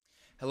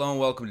Hello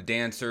and welcome to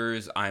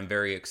Dancers. I'm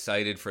very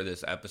excited for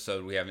this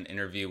episode. We have an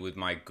interview with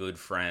my good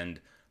friend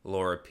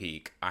Laura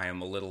Peak. I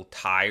am a little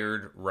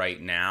tired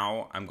right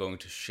now. I'm going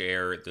to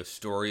share the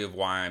story of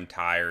why I'm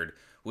tired,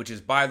 which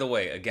is, by the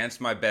way, against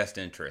my best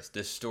interest.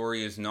 This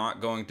story is not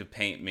going to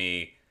paint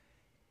me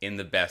in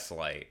the best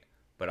light,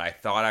 but I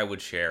thought I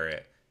would share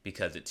it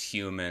because it's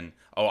human.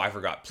 Oh, I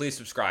forgot. Please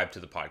subscribe to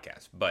the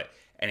podcast. But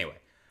anyway,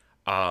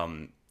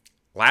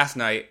 last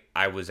night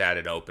I was at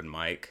an open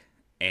mic.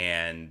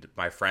 And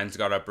my friends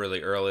got up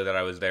really early that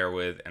I was there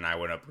with, and I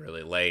went up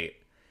really late.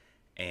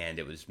 And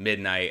it was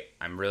midnight.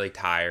 I'm really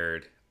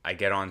tired. I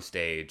get on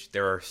stage.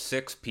 There are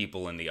 6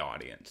 people in the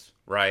audience,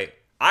 right?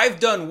 I've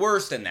done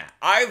worse than that.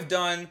 I've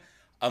done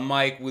a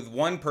mic with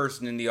 1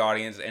 person in the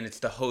audience, and it's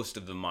the host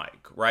of the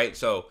mic, right?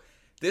 So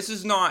this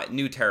is not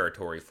new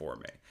territory for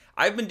me.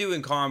 I've been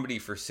doing comedy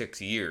for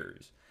 6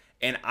 years,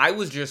 and I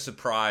was just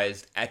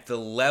surprised at the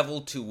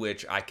level to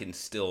which I can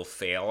still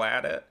fail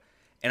at it.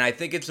 And I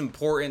think it's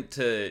important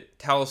to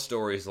tell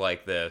stories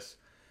like this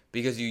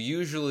because you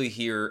usually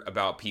hear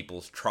about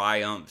people's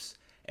triumphs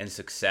and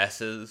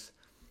successes.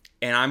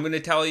 And I'm going to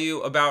tell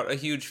you about a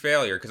huge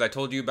failure because I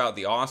told you about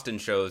the Austin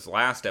shows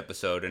last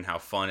episode and how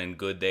fun and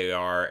good they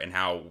are and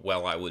how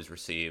well I was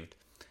received.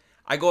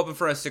 I go up in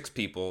front of 6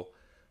 people,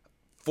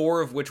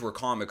 4 of which were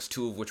comics,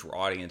 2 of which were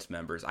audience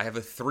members. I have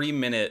a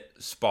 3-minute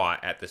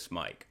spot at this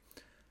mic.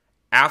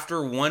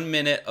 After 1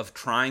 minute of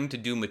trying to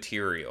do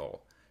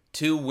material,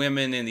 2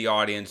 women in the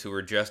audience who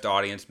were just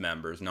audience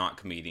members, not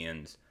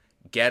comedians,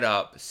 get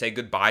up, say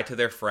goodbye to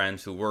their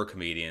friends who were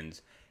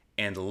comedians,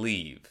 and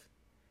leave.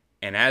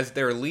 And as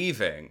they're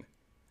leaving,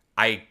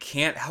 I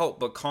can't help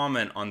but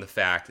comment on the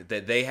fact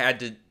that they had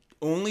to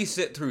only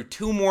sit through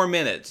 2 more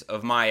minutes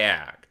of my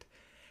act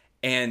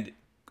and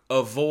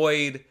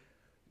avoid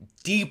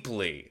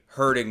deeply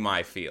hurting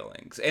my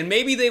feelings. And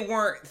maybe they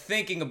weren't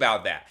thinking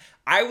about that.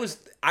 I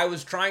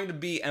was trying to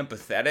be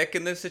empathetic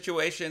in this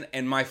situation,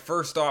 and my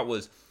first thought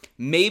was,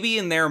 maybe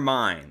in their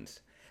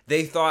minds,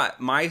 they thought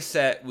my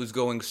set was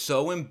going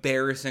so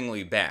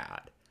embarrassingly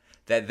bad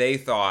that they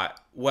thought,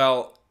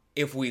 well,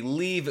 if we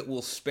leave, it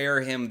will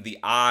spare him the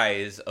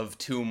eyes of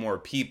 2 more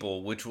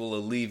people, which will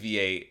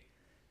alleviate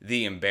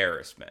the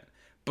embarrassment.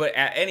 But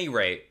at any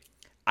rate,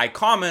 I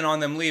comment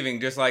on them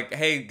leaving just like,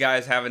 hey,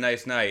 guys, have a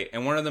nice night.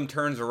 And one of them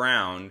turns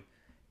around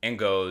and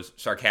goes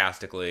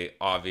sarcastically,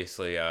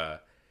 obviously,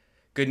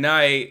 good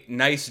night,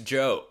 nice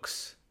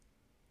jokes.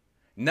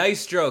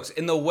 Nice jokes.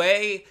 In the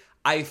way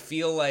I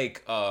feel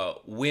like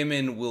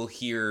women will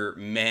hear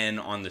men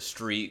on the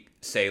street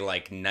say,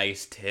 like,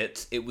 nice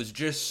tits. It was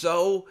just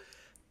so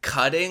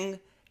cutting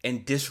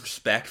and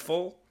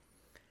disrespectful.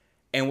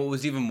 And what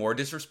was even more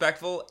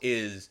disrespectful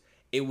is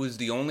it was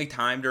the only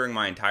time during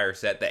my entire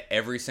set that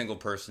every single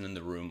person in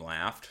the room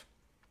laughed.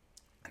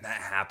 And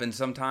that happens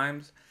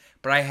sometimes.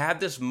 But I had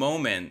this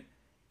moment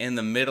in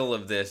the middle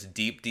of this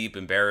deep, deep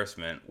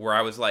embarrassment where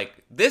I was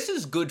like, this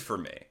is good for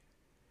me.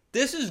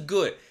 This is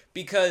good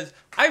because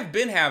I've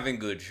been having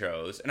good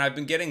shows and I've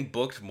been getting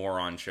booked more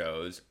on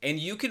shows, and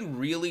you can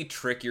really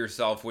trick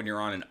yourself when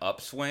you're on an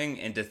upswing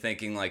into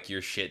thinking like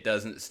your shit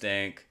doesn't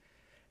stink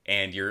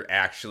and you're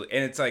actually,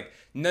 and it's like,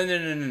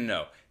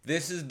 no.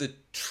 This is the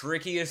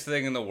trickiest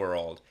thing in the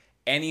world.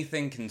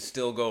 Anything can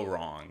still go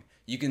wrong.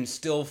 You can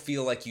still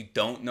feel like you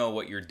don't know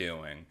what you're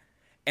doing.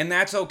 And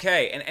that's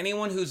okay. And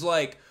anyone who's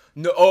like,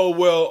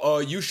 no,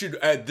 you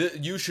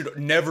should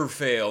never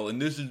fail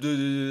and this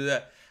is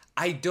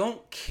I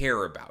don't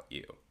care about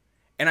you.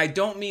 And I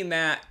don't mean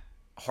that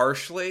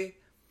harshly.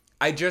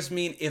 I just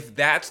mean if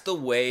that's the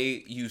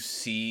way you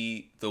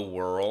see the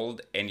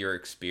world and your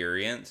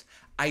experience,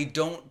 I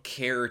don't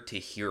care to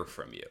hear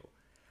from you.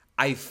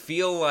 I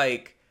feel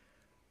like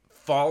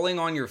falling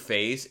on your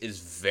face is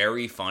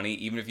very funny,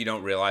 even if you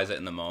don't realize it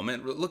in the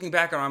moment. Looking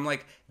back on it, I'm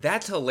like,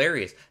 that's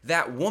hilarious.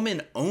 That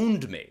woman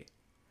owned me.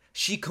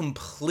 She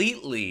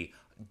completely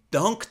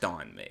dunked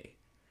on me.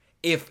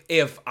 If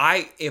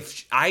I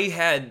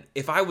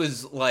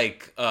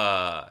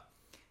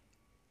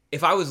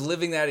was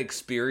living that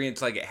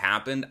experience like it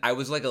happened, I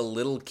was like a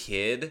little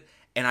kid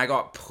and I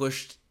got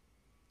pushed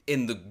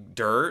in the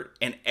dirt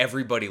and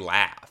everybody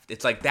laughed.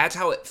 It's like that's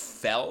how it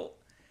felt.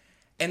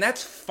 And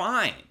that's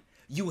fine.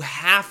 You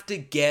have to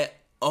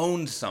get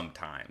owned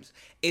sometimes.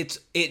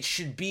 It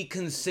should be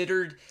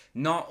considered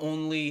not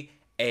only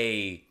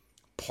a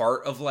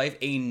part of life,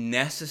 a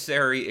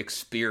necessary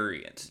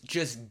experience.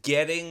 Just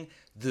getting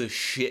the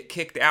shit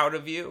kicked out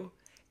of you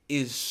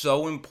is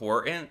so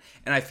important.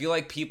 And I feel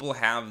like people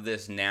have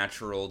this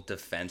natural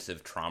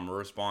defensive trauma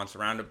response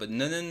around it. But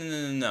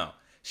no.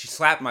 She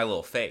slapped my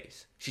little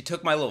face. She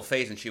took my little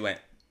face and she went,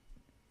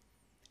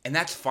 and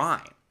that's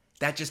fine.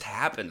 That just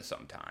happens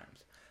sometimes.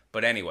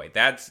 But anyway,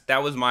 that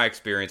was my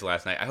experience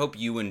last night. I hope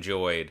you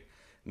enjoyed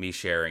me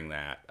sharing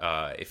that.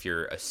 If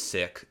you're a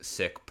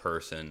sick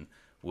person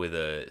with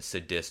a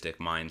sadistic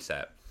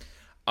mindset.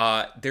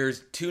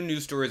 There's 2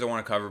 news stories I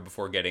want to cover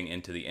before getting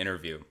into the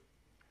interview.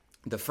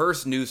 The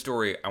first news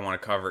story I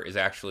want to cover is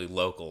actually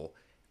local.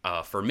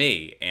 for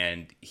me.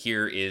 And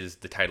here is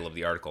the title of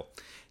the article: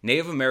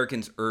 Native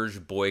Americans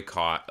urge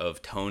boycott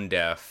of tone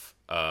deaf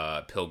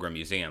Pilgrim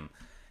Museum.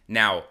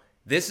 Now,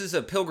 this is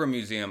a Pilgrim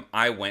Museum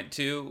I went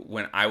to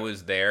when I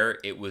was there.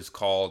 It was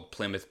called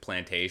Plymouth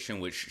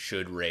Plantation, which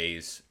should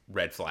raise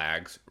red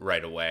flags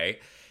right away.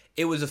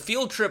 It was a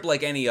field trip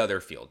like any other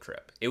field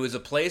trip. It was a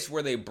place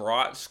where they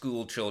brought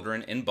school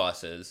children in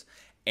buses,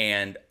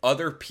 and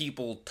other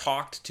people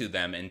talked to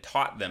them and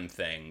taught them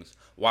things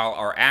while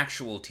our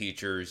actual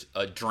teachers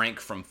drank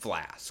from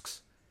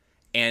flasks.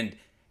 And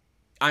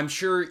I'm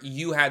sure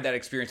you had that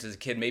experience as a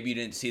kid. Maybe you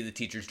didn't see the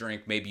teachers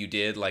drink. Maybe you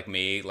did, like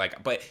me.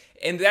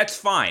 And that's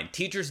fine.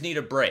 Teachers need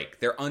a break.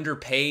 They're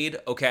underpaid,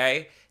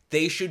 okay?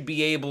 They should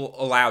be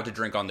allowed to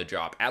drink on the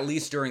job, at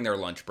least during their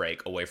lunch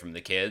break away from the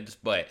kids.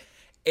 But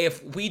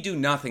if we do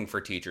nothing for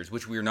teachers,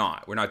 which we're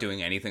not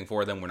doing anything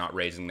for them. We're not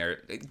raising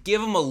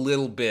give them a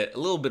little bit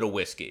of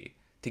whiskey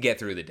to get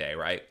through the day,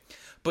 right?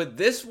 But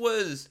this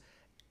was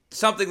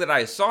something that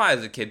I saw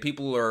as a kid.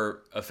 People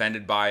are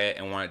offended by it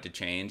and want it to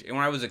change. And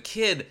when I was a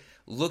kid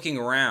looking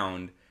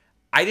around,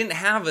 I didn't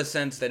have a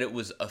sense that it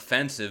was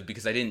offensive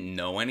because I didn't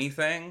know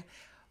anything.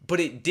 But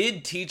it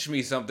did teach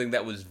me something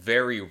that was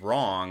very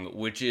wrong,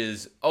 which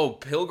is,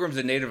 Pilgrims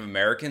and Native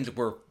Americans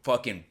were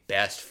fucking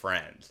best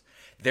friends.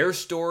 Their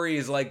story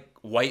is like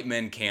white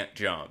men can't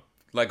jump.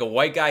 Like a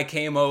white guy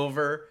came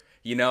over,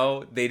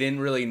 they didn't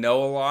really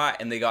know a lot,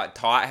 and they got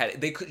taught.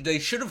 They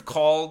should have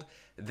called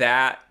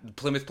that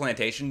Plymouth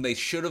Plantation. They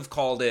should have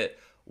called it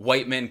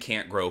 "White Men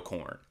Can't Grow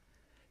Corn."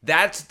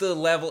 That's the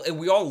level, and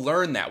we all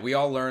learn that. We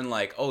all learn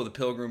the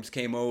Pilgrims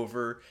came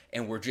over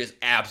and were just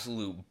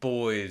absolute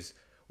boys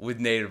with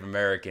Native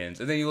Americans.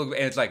 And then you look,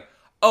 and it's like,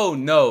 oh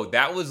no,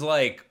 that was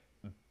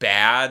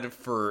bad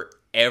for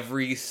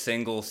every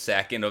single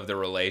second of the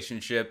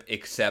relationship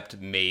except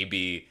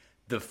maybe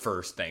the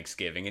first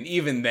Thanksgiving. And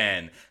even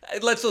then,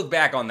 let's look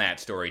back on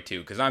that story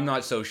too, because I'm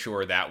not so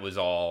sure that was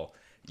all,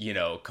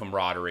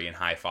 camaraderie and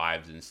high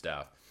fives and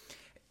stuff.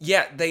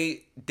 Yeah,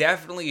 they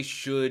definitely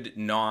should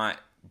not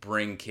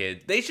bring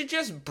kids. They should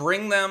just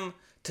bring them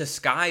to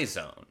Sky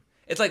Zone.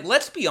 It's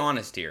let's be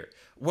honest here.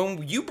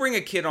 When you bring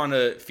a kid on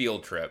a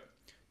field trip,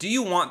 do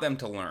you want them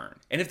to learn?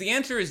 And if the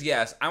answer is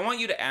yes, I want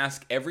you to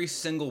ask every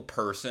single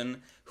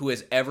person who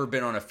has ever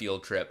been on a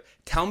field trip,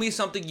 tell me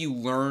something you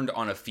learned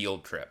on a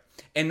field trip.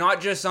 And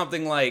not just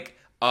something not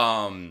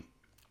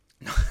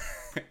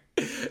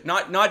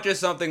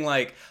just something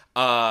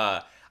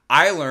I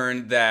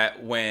learned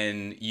that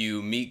when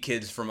you meet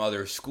kids from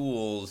other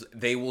schools,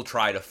 they will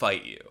try to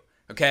fight you.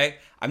 Okay?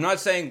 I'm not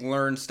saying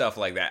learn stuff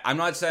like that. I'm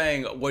not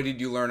saying, what did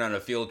you learn on a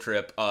field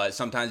trip?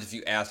 Sometimes if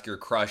you ask your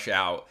crush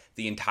out,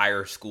 the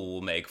entire school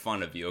will make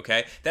fun of you,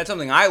 okay? That's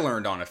something I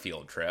learned on a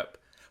field trip.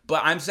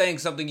 But I'm saying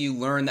something you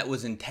learned that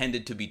was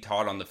intended to be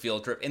taught on the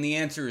field trip, and the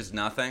answer is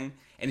nothing.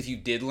 And if you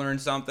did learn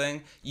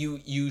something,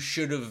 you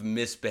should have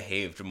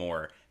misbehaved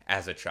more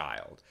as a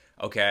child,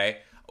 okay?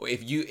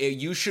 If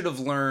you should have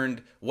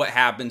learned what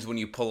happens when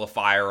you pull a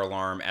fire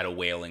alarm at a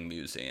whaling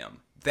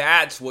museum.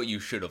 That's what you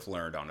should have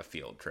learned on a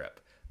field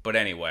trip. But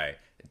anyway,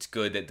 it's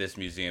good that this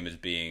museum is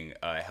being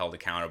held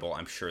accountable.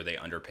 I'm sure they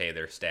underpay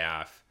their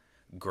staff.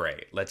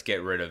 Great. Let's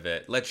get rid of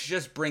it. Let's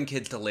just bring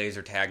kids to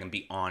laser tag and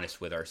be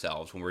honest with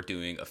ourselves when we're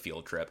doing a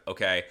field trip,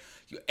 okay?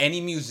 Any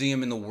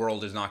museum in the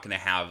world is not going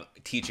to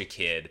teach a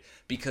kid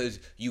because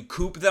you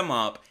coop them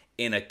up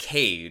in a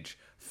cage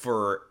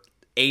for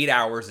 8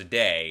 hours a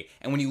day,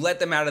 and when you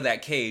let them out of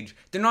that cage,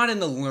 they're not in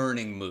the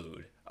learning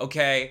mood.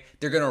 Okay,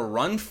 they're going to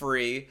run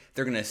free.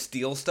 They're going to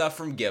steal stuff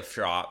from gift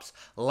shops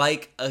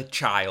like a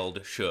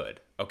child should,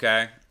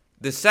 okay?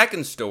 The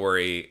second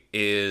story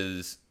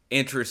is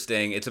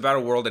interesting. It's about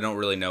a world I don't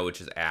really know, which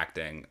is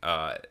acting.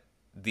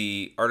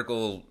 The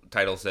article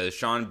title says,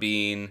 Sean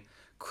Bean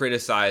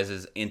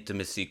criticizes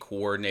intimacy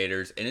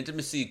coordinators. An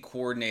intimacy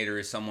coordinator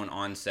is someone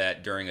on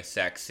set during a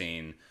sex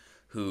scene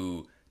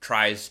who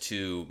tries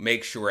to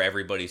make sure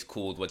everybody's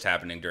cool with what's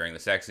happening during the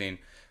sex scene.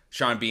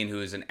 Sean Bean,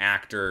 who is an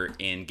actor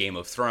in Game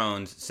of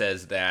Thrones,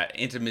 says that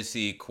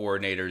intimacy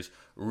coordinators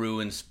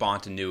ruin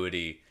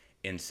spontaneity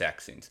in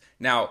sex scenes.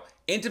 Now,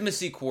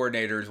 intimacy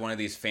coordinator is one of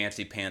these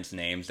fancy pants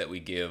names that we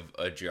give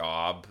a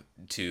job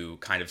to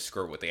kind of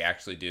skirt what they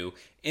actually do.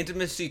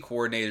 Intimacy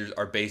coordinators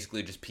are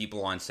basically just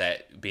people on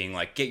set being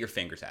like, get your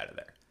fingers out of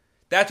there.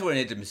 That's what an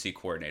intimacy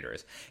coordinator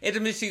is.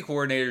 Intimacy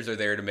coordinators are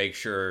there to make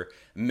sure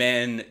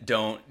men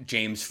don't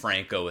James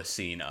Franco a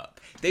scene up.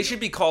 They should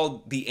be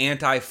called the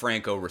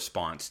anti-Franco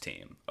response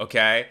team,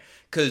 okay?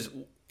 Because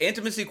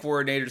intimacy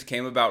coordinators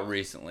came about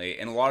recently,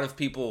 and a lot of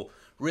people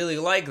really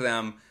like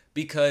them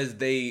because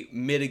they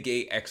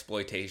mitigate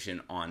exploitation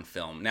on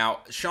film. Now,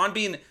 Sean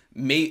Bean,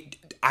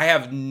 I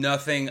have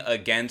nothing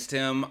against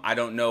him. I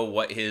don't know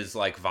what his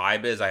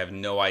vibe is. I have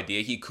no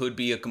idea. He could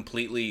be a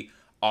completely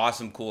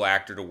awesome, cool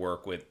actor to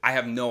work with. I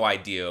have no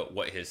idea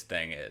what his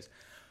thing is.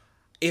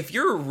 If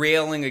you're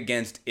railing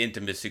against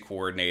intimacy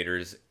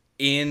coordinators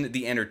in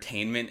the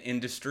entertainment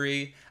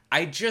industry,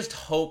 I just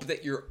hope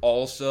that you're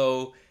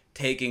also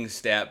taking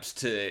steps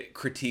to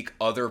critique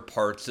other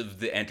parts of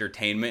the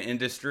entertainment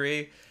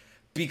industry,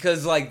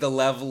 because like the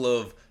level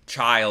of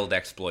child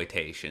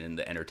exploitation in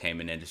the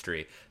entertainment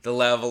industry, the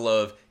level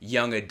of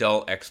young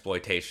adult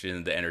exploitation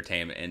in the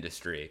entertainment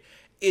industry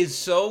is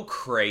so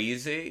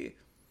crazy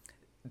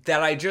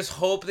that I just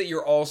hope that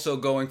you're also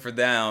going for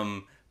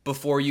them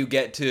before you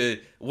get to,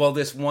 well,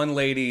 this one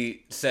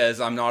lady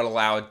says I'm not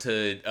allowed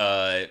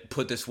to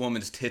put this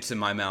woman's tits in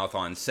my mouth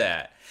on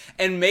set.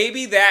 And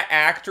maybe that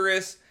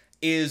actress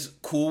is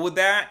cool with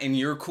that, and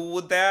you're cool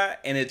with that,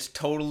 and it's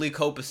totally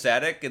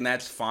copacetic, and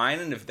that's fine.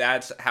 And if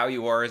that's how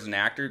you are as an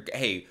actor,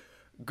 hey,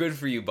 good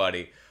for you,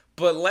 buddy.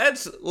 But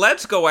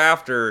let's go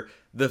after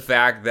the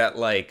fact that,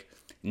 like,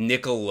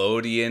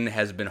 Nickelodeon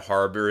has been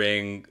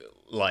harboring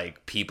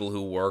like people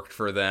who worked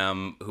for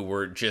them who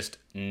were just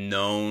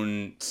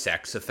known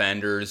sex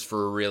offenders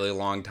for a really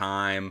long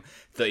time.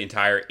 The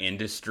entire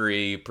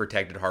industry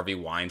protected Harvey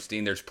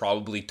Weinstein. There's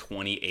probably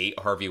 28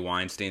 Harvey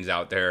Weinsteins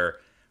out there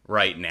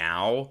right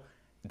now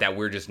that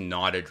we're just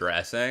not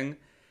addressing.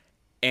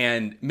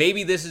 And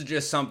maybe this is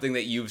just something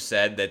that you've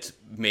said that's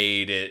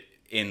made it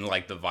in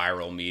like the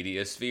viral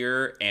media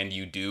sphere, and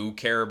you do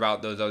care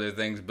about those other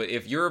things. But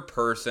if you're a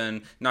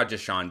person, not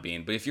just Sean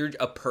Bean, but if you're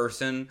a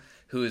person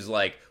who is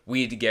like, we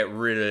need to get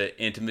rid of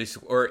intimacy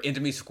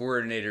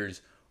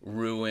coordinators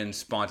ruin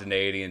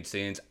spontaneity in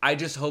scenes, I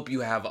just hope you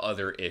have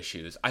other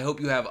issues. I hope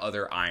you have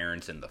other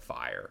irons in the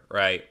fire,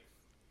 right?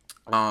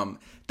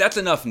 That's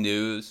enough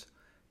news.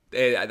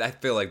 I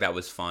feel like that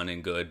was fun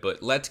and good,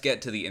 but let's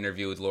get to the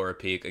interview with Laura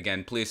Peek.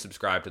 Again, please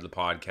subscribe to the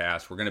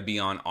podcast. We're going to be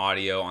on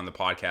audio on the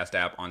podcast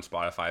app on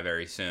Spotify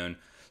very soon.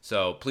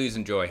 So please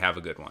enjoy. Have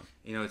a good one.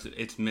 You know,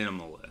 it's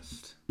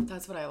minimalist.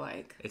 That's what I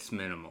like. It's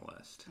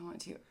minimalist. I want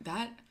to.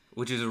 That...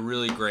 Which is a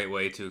really great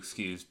way to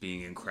excuse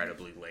being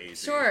incredibly lazy.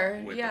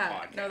 Sure, with yeah. The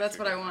podcast. No, that's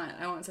what I want.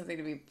 I want something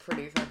to be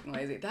pretty fucking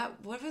lazy.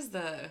 What was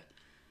the...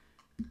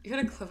 You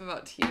had a clip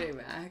about TJ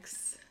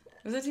Maxx.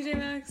 Was that TJ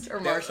Maxx or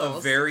Marshalls?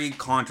 A very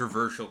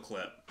controversial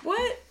clip.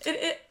 What?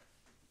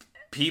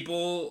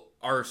 People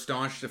are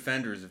staunch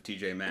defenders of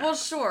TJ Maxx. Well,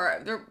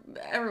 sure.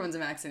 Everyone's a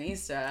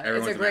Maxxinista.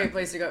 It's a great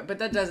place to go. But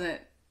that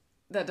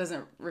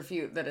doesn't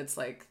refute that it's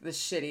like the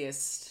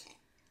shittiest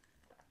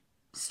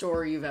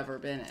store you've ever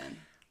been in.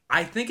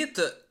 I think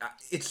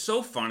it's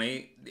so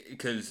funny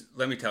because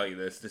let me tell you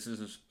this. This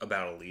is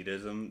about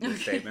elitism,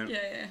 this statement.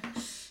 Yeah.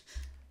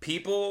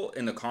 People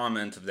in the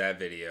comments of that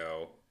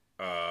video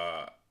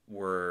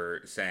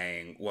were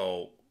saying,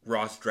 well,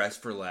 Ross Dress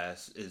for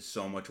Less is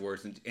so much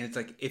worse. And it's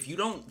like, if you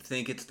don't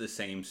think it's the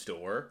same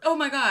store. Oh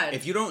my God.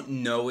 If you don't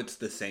know it's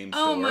the same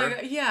store. Oh my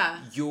God, yeah.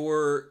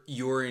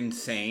 You're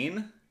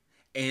insane.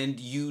 And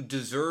you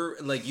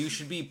deserve, like, you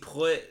should be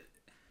put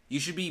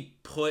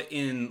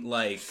in,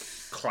 like,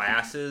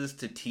 classes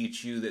to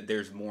teach you that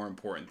there's more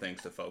important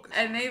things to focus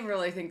on. And they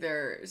really think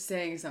they're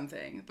saying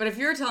something. But if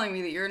you're telling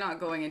me that you're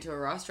not going into a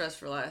Ross Dress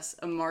for Less,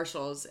 a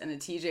Marshalls, and a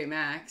TJ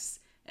Maxx,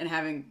 and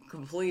having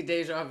complete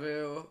deja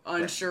vu,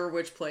 unsure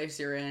which place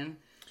you're in,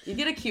 you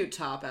get a cute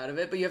top out of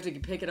it, but you have to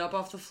pick it up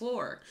off the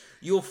floor.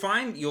 You'll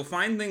find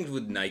things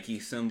with Nike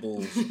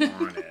symbols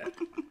on it.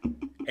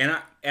 And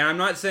I'm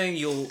not saying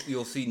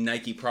you'll see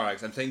Nike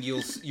products. I'm saying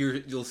you'll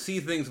see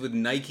things with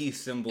Nike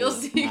symbols You'll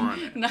see on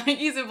it.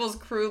 Nike symbols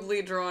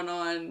crudely drawn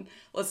on,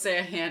 let's say,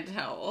 a hand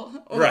towel.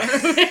 Right.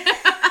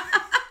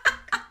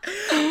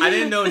 I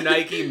didn't know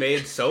Nike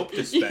made soap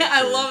dispensers. Yeah,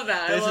 I love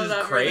that. This I love is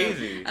that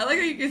crazy. I like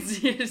how you can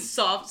see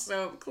soft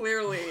soap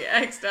clearly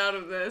X'd out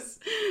of this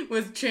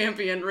with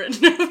Champion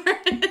written over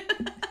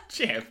it.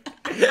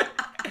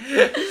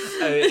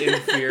 An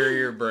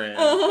inferior brand.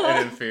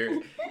 An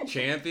inferior.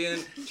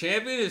 Champion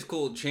is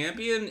cool.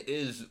 Champion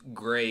is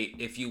great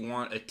if you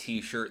want a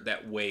t-shirt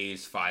that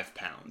weighs 5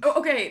 pounds. Oh,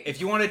 okay.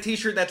 If you want a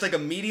t-shirt that's like a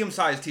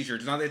medium-sized t-shirt,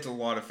 it's not that it's a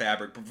lot of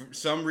fabric, but for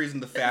some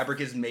reason the fabric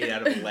is made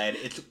out of lead.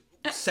 It's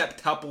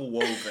septuple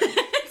woven.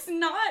 It's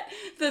not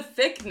the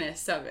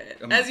thickness of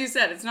it. As you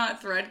said, it's not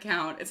thread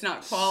count. It's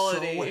not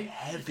quality. So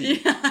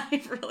heavy. Yeah,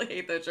 I really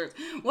hate those shirts.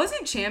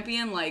 Wasn't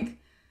Champion like...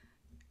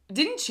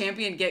 Didn't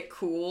Champion get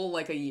cool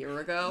like a year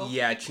ago?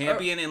 Yeah,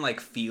 Champion and like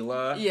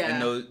Fila. Yeah.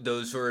 And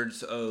those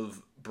sorts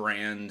of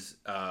brands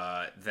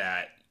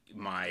that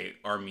my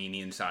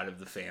Armenian side of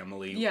the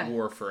family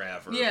wore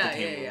forever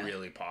became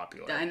really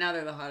popular. And now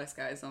they're the hottest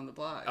guys on the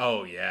block.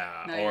 Oh,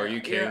 yeah. Now are you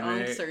kidding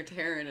me? Your are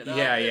tearing it up.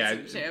 Yeah.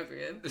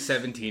 Champion.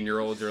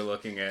 17-year-olds are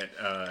looking at,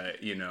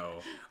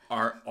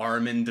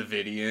 Armin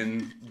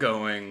Davidian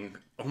going...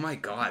 Oh my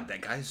God,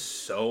 that guy's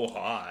so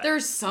hot.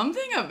 There's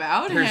something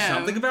about him. There's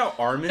something about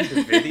Armin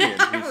Davidian.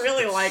 I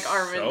really like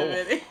Armin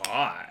Davidian.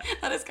 Hot.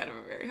 That is kind of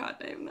a very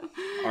hot name, though.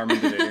 Armin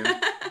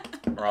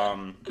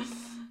Davidian.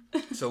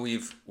 So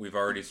we've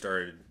already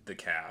started the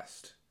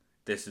cast.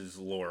 This is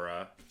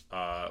Laura.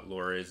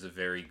 Laura is a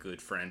very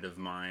good friend of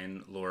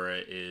mine.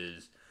 Laura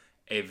is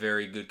a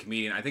very good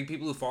comedian. I think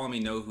people who follow me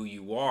know who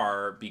you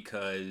are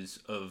because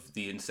of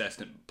the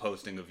incessant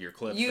posting of your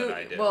clips that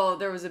I do. Well,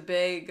 there was a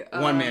big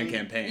one-man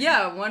campaign.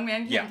 Yeah,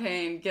 one-man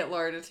campaign. Get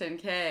Laura to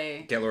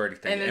 10K. Get Laura to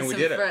 10K. And we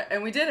did it.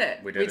 And we did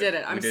it. We did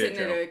it. I'm sitting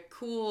at a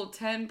cool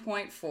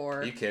 10.4.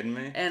 Are you kidding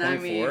me? And 24? I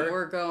mean,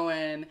 we're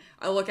going.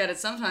 I look at it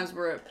sometimes.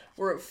 We're at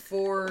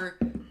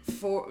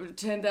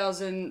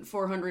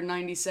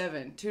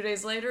 10,497. 2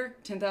 days later,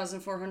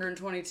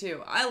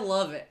 10,422. I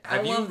love it.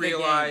 Have you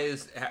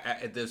realized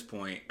at this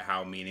point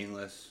how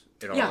meaningless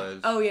it all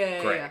is? Oh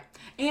yeah. Yeah.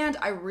 And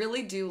I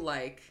really do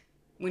like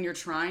when you're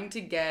trying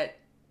to get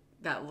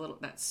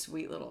that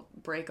sweet little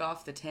break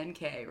off the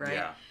 10K, right?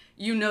 Yeah.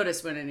 You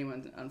notice when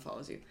anyone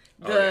unfollows you.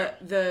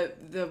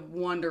 The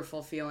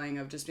wonderful feeling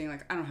of just being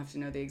like, I don't have to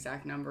know the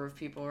exact number of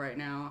people right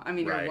now. I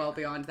mean, you're well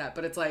beyond that,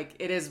 but it's like,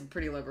 it is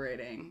pretty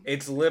liberating.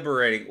 It's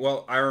liberating.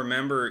 Well, I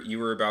remember you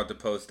were about to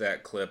post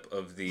that clip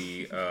of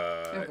the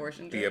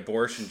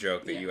abortion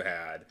joke that you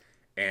had,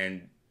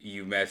 and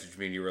you messaged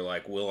me and you were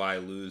like, will I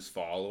lose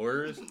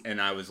followers?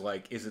 And I was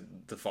like, is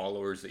it the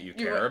followers that you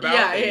care about?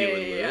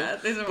 Yeah.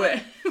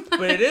 But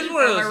it is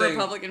one of those things. My things.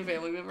 Republican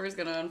family member is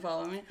going to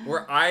unfollow me.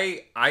 Where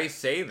I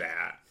say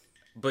that,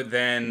 but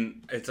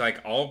then it's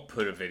like, I'll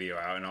put a video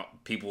out and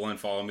people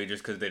unfollow me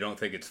just because they don't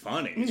think it's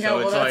funny. Yeah, so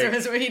well, it's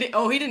that's what he did.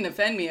 Oh, he didn't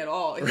offend me at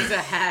all. He's a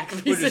hack.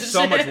 Which is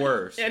so much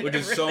worse. I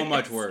would so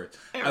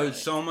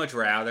much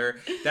rather.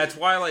 That's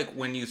why, like,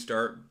 when you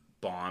start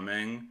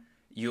bombing,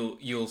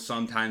 you'll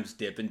sometimes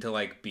dip into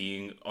like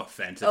being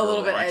offensive, a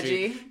little bit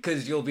edgy,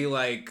 because you'll be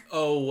like,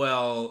 oh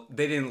well,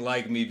 they didn't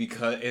like me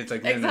because it's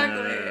like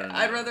exactly. No.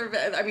 I'd rather.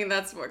 I mean,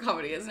 that's what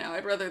comedy is now.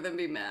 I'd rather them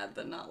be mad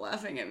than not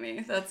laughing at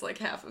me. That's like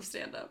half of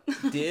stand up.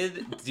 Do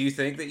you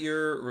think that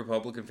your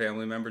Republican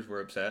family members were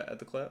upset at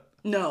the clip?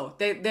 No,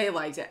 they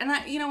liked it, and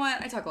you know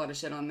what? I talk a lot of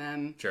shit on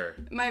them. Sure.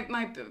 My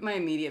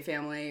immediate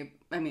family.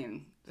 I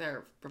mean,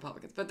 they're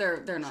Republicans, but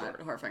they're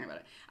not horrifying about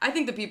it. I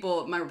think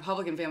my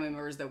Republican family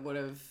members that would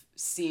have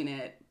seen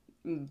it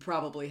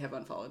probably have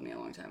unfollowed me a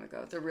long time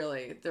ago. They're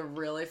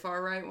really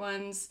far right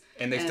ones,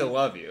 and they still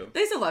love you.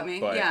 They still love me,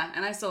 yeah,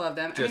 and I still love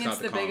them. I mean, it's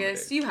the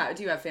biggest. Do you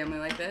have family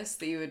like this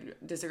that you would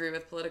disagree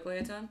with politically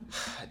a ton?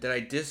 That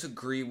I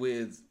disagree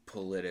with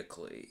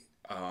politically?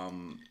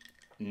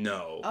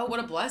 No. Oh, what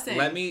a blessing.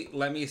 Let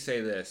me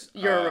say this.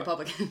 You're a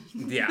Republican.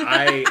 Yeah,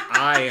 I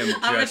am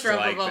just I'm a Trump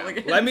like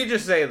Republican. them. Let me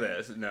just say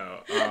this. No.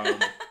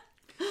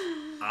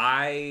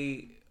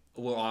 I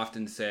will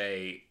often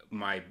say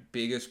my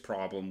biggest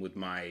problem with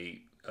my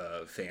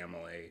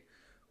family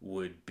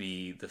would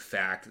be the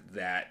fact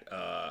that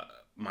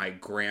my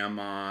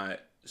grandma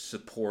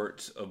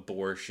supports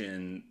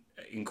abortion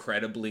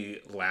incredibly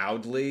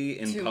loudly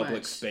in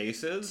public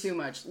spaces. Too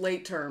much.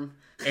 Late term.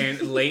 And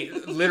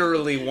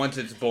literally once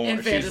it's born,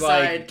 Infanticide. she's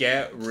like,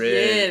 get out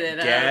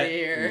of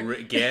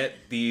here. Get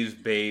these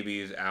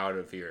babies out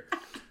of here.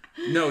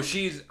 No,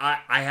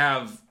 I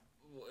have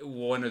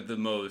one of the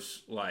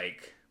most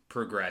like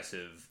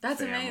progressive.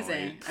 That's family.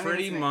 Amazing.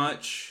 Pretty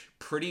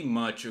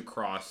much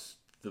across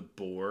the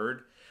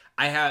board.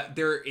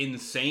 They're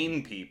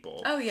insane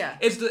people. Oh yeah.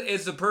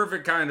 It's the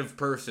perfect kind of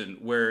person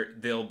where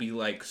they'll be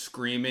like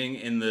screaming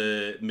in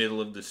the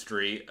middle of the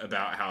street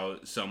about how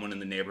someone in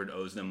the neighborhood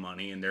owes them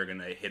money and they're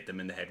gonna hit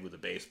them in the head with a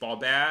baseball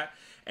bat,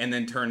 and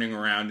then turning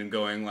around and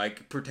going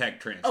like,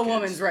 protect trans kids.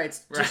 Woman's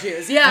rights to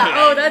choose.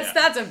 Yeah.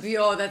 That's a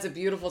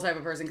beautiful type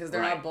of person because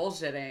they're not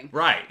bullshitting.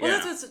 Right. Well,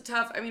 that's what's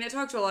tough. I mean, I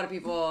talk to a lot of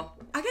people.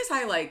 I guess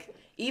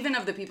even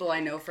of the people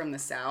I know from the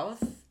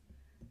South,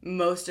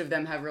 most of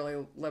them have really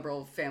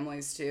liberal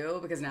families too,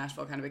 because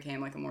Nashville kind of became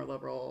like a more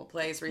liberal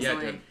place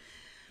recently. Yeah,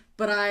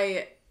 but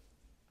I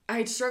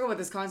struggle with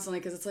this constantly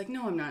because it's like,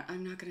 no, I'm not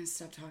going to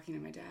stop talking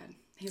to my dad.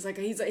 He's like,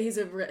 he's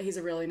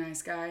a really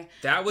nice guy.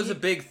 That was a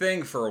big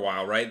thing for a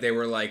while, right? They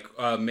were like,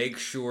 make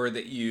sure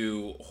that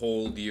you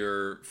hold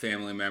your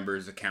family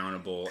members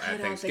accountable at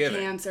Thanksgiving. The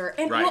cancer,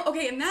 and right. well,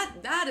 okay, and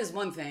that is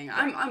one thing.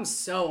 I'm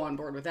so on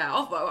board with that.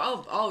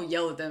 I'll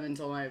yell at them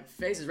until my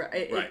face is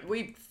red.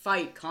 We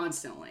fight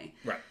constantly.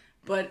 Right.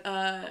 But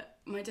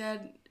my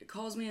dad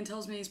calls me and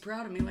tells me he's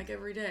proud of me like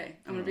every day.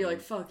 I'm gonna be like,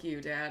 fuck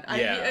you, Dad.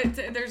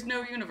 There's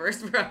no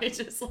universe where I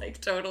just like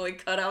totally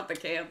cut out the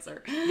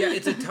cancer. Yeah,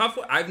 it's a tough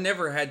one. I've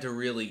never had to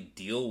really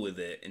deal with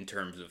it in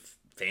terms of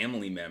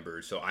family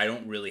members, so I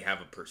don't really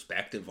have a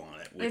perspective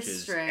on it, which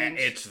is strange.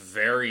 It's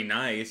very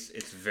nice.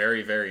 It's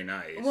very, very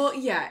nice. Well,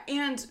 yeah,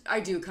 and I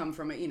do come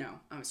from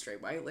I'm a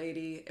straight white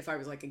lady. If I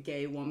was like a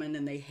gay woman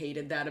and they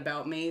hated that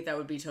about me, that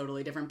would be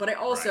totally different. But I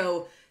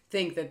also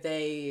think that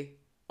they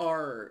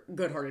are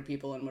good-hearted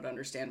people and would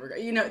understand.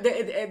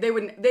 They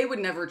would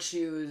never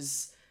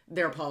choose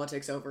their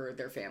politics over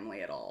their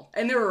family at all.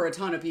 And there are a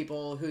ton of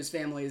people whose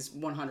families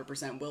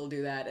 100% will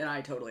do that, and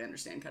I totally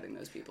understand cutting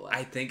those people out.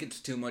 I think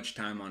it's too much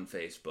time on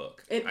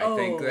Facebook. I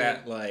think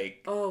that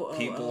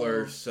people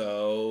are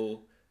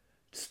so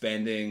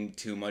spending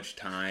too much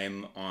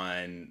time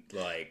on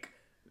like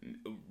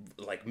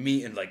like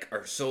me and like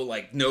are so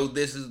like, no,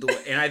 this is the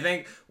way. And I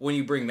think when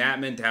you bring that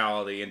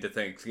mentality into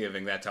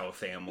Thanksgiving, that's how a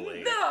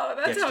family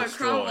that's how it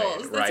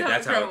crumbles. Right?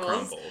 That's how it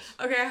crumbles.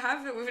 Okay,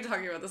 we've been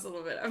talking about this a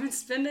little bit. I've been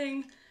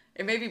spending,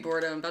 it may be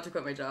boredom. I'm about to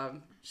quit my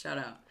job. Shout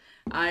out.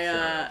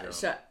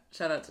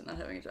 Shout out to not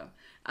having a job.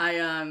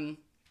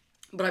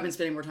 But I've been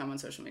spending more time on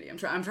social media. I'm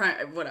trying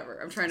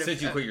to.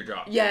 Since you quit your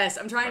job. Yes,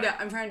 I'm trying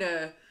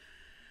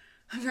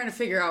to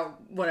figure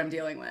out what I'm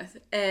dealing with.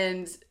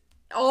 And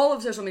all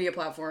of social media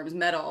platforms,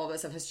 Meta, all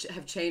this stuff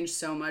have changed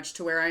so much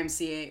to where I'm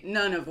seeing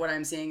none of what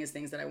I'm seeing is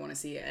things that I want to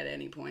see at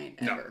any point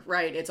ever. No.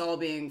 Right? It's all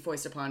being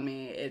foisted upon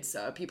me. It's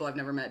people I've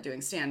never met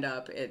doing stand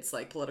up. It's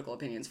like political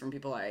opinions from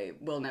people I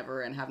will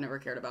never and have never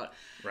cared about.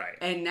 Right.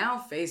 And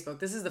now Facebook,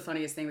 this is the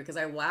funniest thing because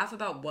I laugh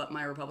about what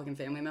my Republican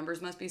family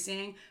members must be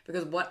seeing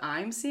because what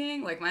I'm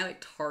seeing, like my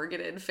like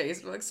targeted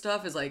Facebook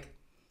stuff is like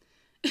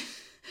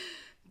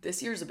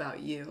this year's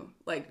about you.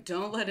 Like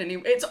don't let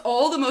it's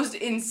all the most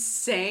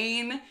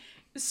insane,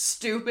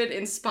 stupid,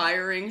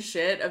 inspiring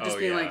shit of just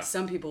being like,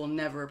 some people will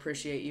never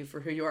appreciate you for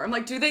who you are. I'm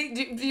like, do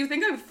you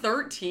think I'm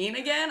 13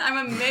 again?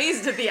 I'm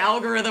amazed at the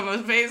algorithm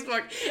of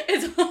Facebook.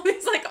 It's all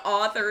these like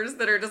authors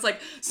that are just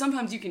like,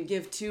 sometimes you can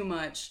give too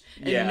much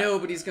and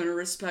nobody's gonna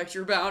respect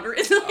your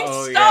boundaries.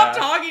 Like, stop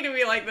talking to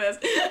me like this.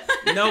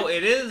 No,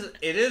 it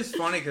is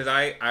funny because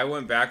I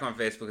went back on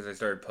Facebook because I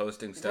started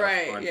posting stuff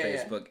on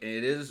Facebook. And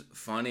it is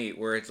funny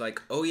where it's like,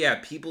 oh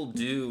yeah, people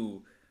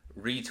do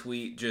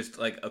retweet just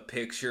like a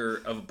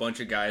picture of a bunch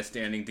of guys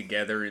standing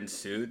together in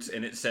suits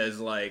and it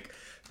says like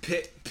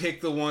pick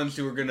the ones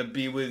who are gonna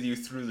be with you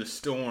through the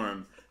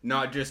storm,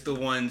 not just the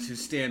ones who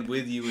stand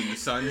with you in the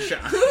sunshine.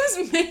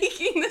 Who's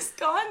making this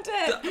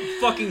content? The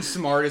fucking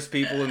smartest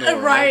people in the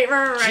world.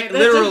 Right.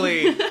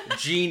 Literally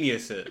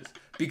geniuses,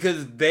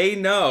 because they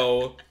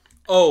know,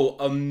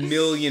 a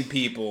million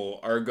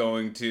people are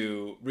going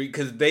to,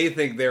 because they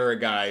think they're a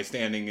guy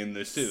standing in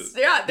the suit.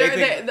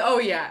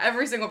 Yeah,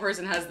 every single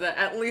person has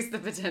at least the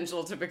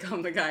potential to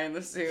become the guy in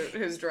the suit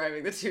who's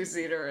driving the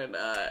two-seater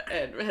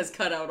and has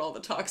cut out all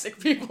the toxic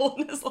people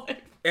in his life.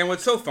 And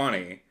what's so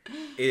funny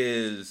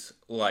is,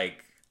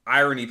 like,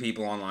 irony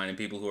people online and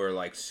people who are,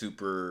 like,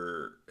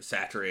 super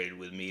saturated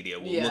with media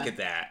will look at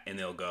that and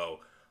they'll go,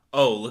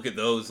 oh, look at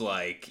those,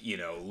 like,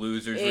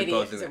 losers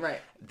reposting.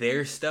 Right.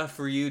 There's stuff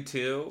for you,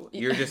 too.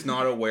 You're just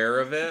not aware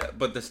of it,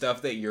 but the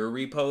stuff that you're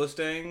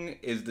reposting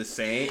is the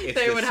same.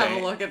 They would have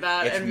a look at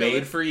that. It's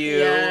made for you.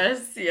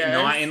 Yes.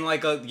 Not in,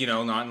 like,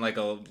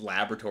 a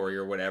laboratory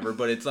or whatever,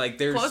 but it's, like,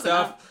 there's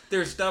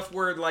stuff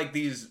where, like,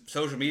 these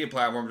social media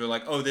platforms are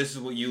like, oh, this is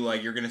what you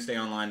like. You're going to stay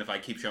online if I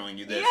keep showing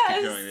you this,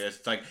 keep showing you this.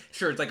 It's like,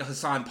 sure, it's like a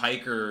Hassan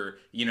Piker,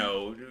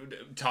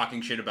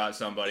 talking shit about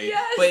somebody.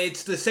 Yes. But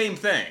it's the same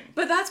thing.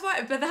 But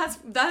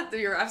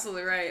you're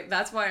absolutely right.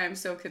 That's why I'm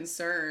so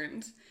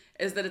concerned.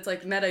 Is that it's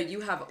like, Meta,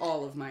 you have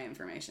all of my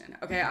information.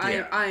 Okay,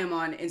 I am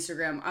on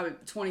Instagram. I'm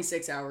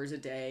 26 hours a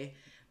day.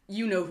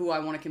 You know who I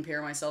want to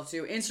compare myself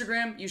to.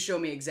 Instagram, you show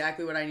me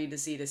exactly what I need to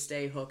see to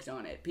stay hooked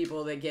on it.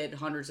 People that get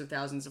hundreds of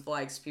thousands of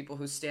likes, people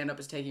whose stand-up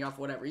is taking off,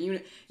 whatever.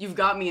 You've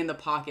got me in the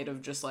pocket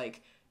of just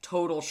like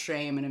total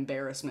shame and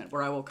embarrassment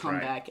where I will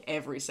come back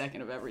every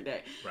second of every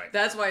day. Right.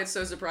 That's why it's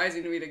so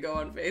surprising to me to go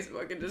on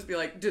Facebook and just be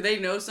like, do they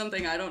know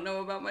something I don't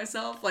know about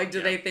myself? Like,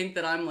 do they think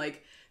that I'm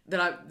like,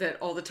 that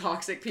all the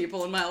toxic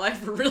people in my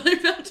life are really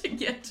about to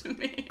get to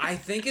me? I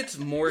think it's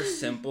more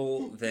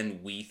simple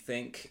than we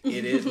think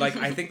it is. Like,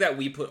 I think that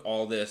we put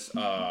all this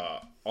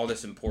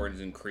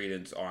importance and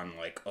credence on,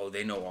 like, oh,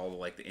 they know all the,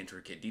 like, the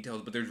intricate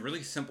details, but there's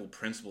really simple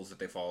principles that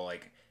they follow.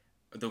 Like,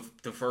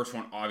 the first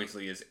one,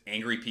 obviously, is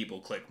angry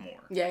people click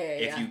more.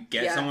 If you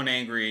get someone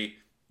angry,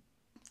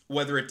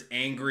 whether it's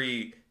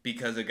angry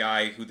because a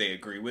guy who they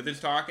agree with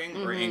is talking,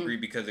 or angry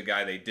because a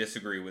guy they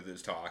disagree with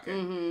is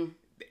talking,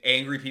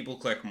 angry people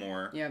click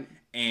more. Yep.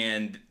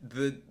 And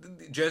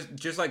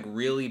just like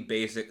really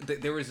basic,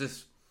 there was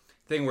this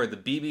thing where the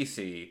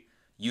BBC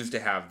used to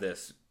have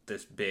this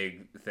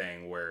big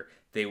thing where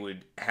they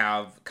would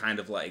have kind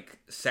of like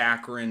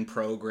saccharine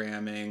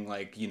programming,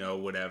 like,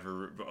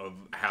 whatever,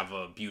 have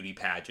a beauty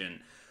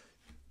pageant,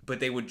 but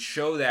they would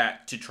show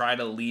that to try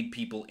to lead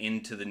people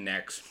into the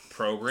next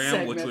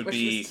program, which would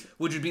be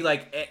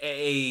like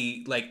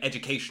a like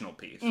educational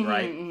piece,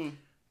 right?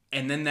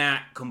 And then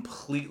that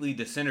completely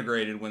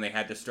disintegrated when they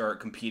had to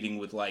start competing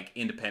with, like,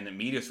 independent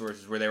media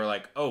sources where they were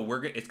like, oh,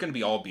 it's going to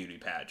be all beauty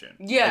pageant.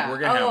 Yeah. Like, we're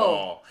going to have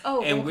all.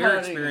 And we're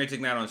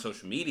experiencing that on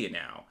social media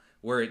now,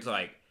 where it's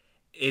like,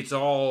 it's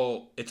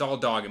all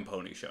dog and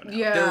pony show now.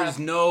 Yeah. There's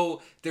no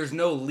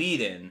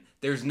lead-in.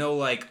 There's no,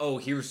 like, oh,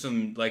 here's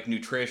some, like,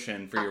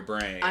 nutrition for your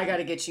brain. I got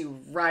to get you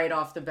right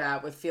off the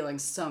bat with feeling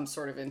some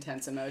sort of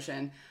intense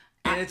emotion.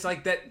 And it's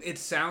like that, it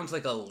sounds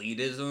like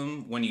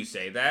elitism when you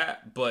say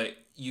that, but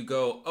you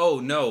go, oh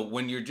no,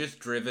 when you're just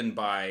driven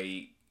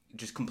by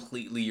just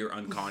completely your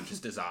unconscious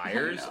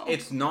desires,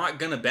 it's not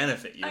going to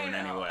benefit you in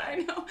any way. I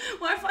know.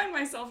 Well, I find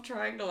myself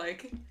trying to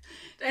like,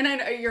 and I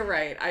know you're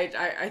right.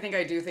 I think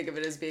I do think of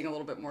it as being a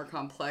little bit more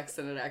complex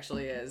than it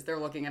actually is. They're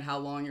looking at how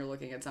long you're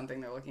looking at something.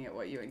 They're looking at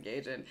what you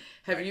engage in.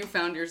 Have you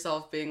found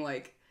yourself being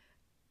like,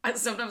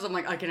 Sometimes I'm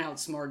like, I can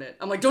outsmart it.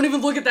 I'm like, don't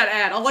even look at that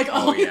ad. I'm like,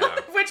 Oh, yeah.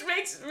 Which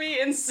makes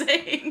me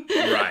insane.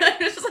 Right.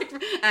 It's just like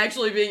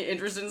actually being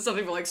interested in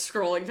something, but like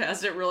scrolling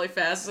past it really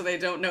fast so they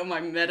don't know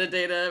my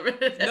metadata.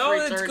 No,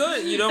 that's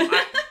good. You know,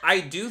 I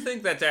do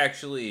think that's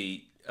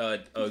actually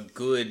a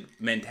good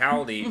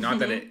mentality. Not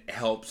that it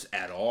helps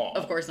at all.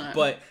 Of course not.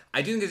 But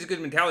I do think it's a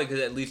good mentality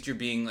because at least you're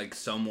being like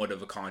somewhat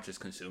of a conscious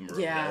consumer of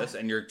this,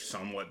 and you're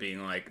somewhat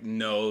being like,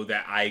 no,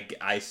 that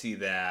I see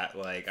that.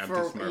 Like I'm too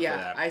smart for that.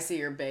 Yeah, I see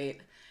your bait.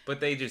 But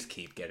they just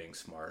keep getting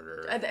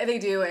smarter. They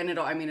do, and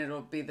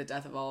it'll be the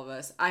death of all of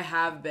us. I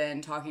have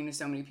been talking to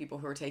so many people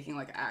who are taking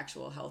like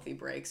actual healthy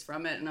breaks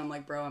from it, and I'm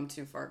like, bro, I'm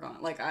too far gone.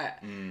 Like I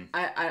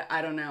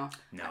don't know.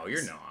 No,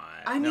 you're not.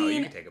 I no, mean,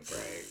 you can take a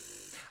break.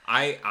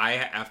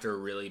 I after a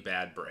really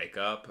bad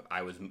breakup,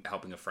 I was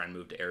helping a friend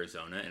move to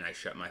Arizona, and I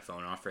shut my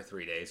phone off for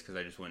 3 days because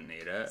I just wouldn't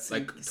need it.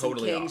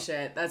 Totally king off.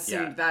 shit. That's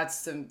a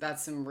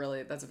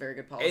very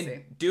good policy.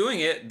 And doing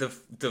it, the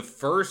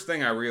first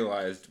thing I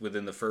realized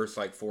within the first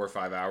like 4 or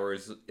 5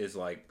 hours is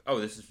like, oh,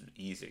 this is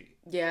easy.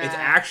 Yeah. It's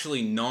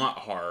actually not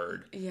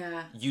hard.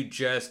 Yeah. You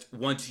just,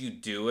 once you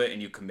do it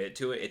and you commit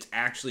to it, it's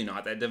actually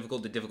not that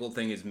difficult. The difficult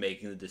thing is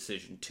making the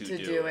decision to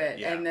do it.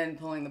 Yeah. And then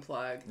pulling the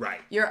plug. Right.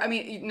 You're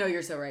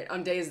so right.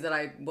 On days that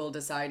I will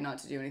decide not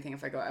to do anything,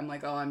 if I go, I'm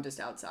like, oh, I'm just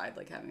outside,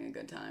 like having a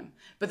good time.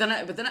 But then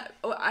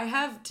I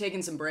have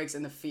taken some breaks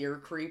and the fear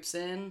creeps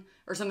in,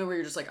 or something where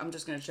you're just like, I'm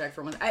just going to check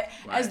for a month.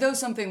 As though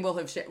something will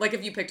have like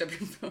if you picked up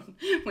your phone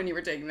when you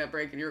were taking that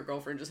break and your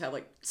girlfriend just had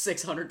like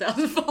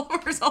 600,000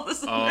 followers all of a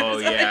sudden. Oh,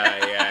 yeah.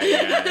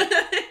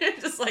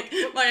 Just like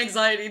my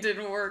anxiety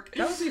didn't work.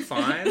 That would be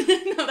fine.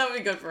 No, that would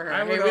be good for her.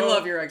 Hey, we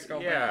love your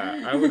ex-girlfriend.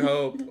 Yeah, I would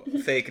hope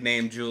fake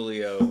name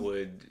Julia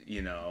would,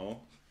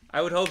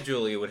 I would hope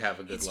Julia would have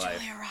a good life.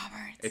 Julia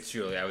Roberts. It's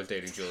Julia. I was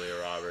dating Julia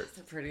Roberts.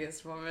 The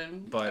prettiest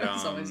woman. But I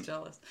was always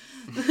jealous.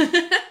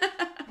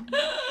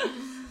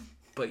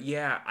 But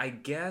yeah, I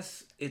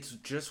guess it's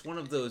just one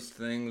of those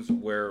things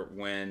where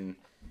when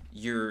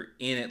you're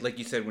in it, like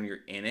you said, when you're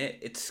in it,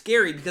 it's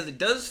scary because it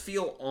does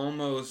feel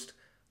almost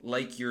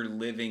like you're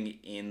living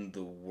in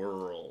the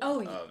world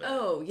of it.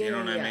 Oh, yeah, you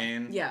know what I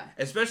mean? Yeah.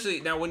 Especially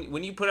now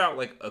when you put out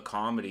like a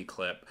comedy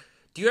clip,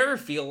 do you ever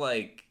feel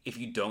like if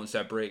you don't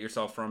separate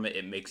yourself from it,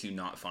 it makes you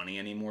not funny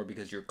anymore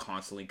because you're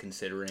constantly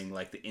considering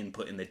like the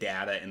input and the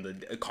data and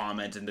the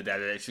comments and the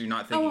data, so you're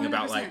not thinking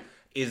about like,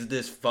 is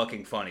this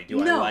fucking funny? I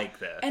like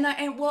this? I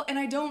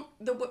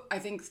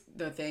think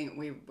the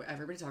thing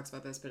everybody talks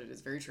about this, but it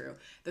is very true.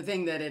 The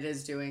thing that it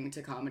is doing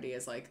to comedy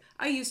is like,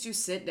 I used to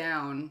sit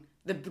down.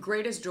 The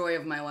greatest joy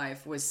of my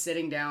life was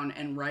sitting down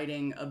and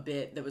writing a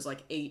bit that was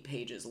like 8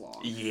 pages long.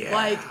 Yeah.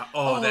 Like,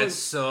 that's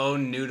so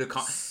new to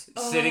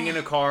sitting in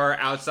a car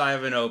outside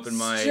of an open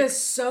mic.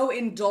 Just so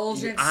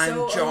indulgent.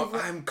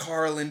 I'm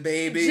Carlin,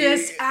 baby.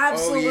 Just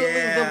absolutely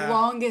the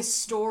longest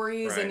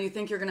stories, right. And you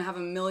think you're gonna have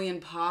a million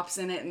pops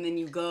in it, and then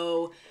you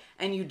go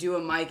and you do a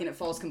mic and it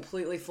falls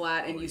completely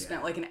flat, and you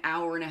spent like an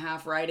hour and a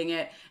half writing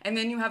it, and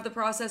then you have the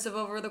process of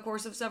over the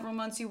course of several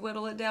months you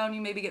whittle it down,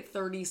 you maybe get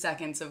 30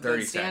 seconds of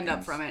good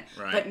stand-up from it.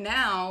 Right. But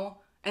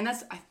now, and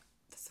that's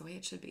the way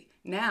it should be.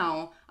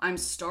 Now I'm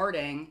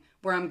starting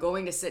where I'm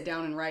going to sit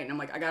down and write, and I'm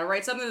like, I gotta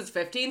write something that's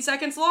 15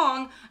 seconds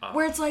long,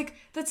 where it's like,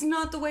 that's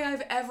not the way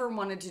I've ever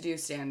wanted to do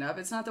stand-up.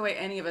 It's not the way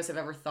any of us have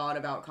ever thought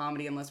about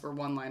comedy unless we're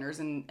one-liners,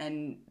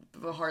 and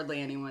hardly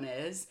anyone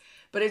is.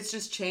 But it's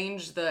just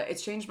changed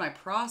my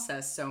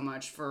process so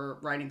much for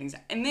writing things.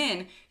 And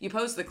then you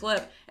post the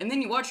clip, and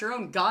then you watch your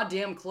own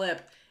goddamn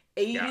clip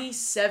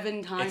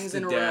 87 times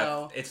in a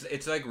row.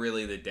 It's like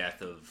really the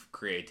death of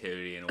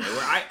creativity in a way.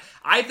 Where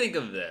I think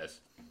of this.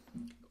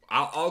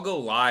 I'll go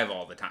live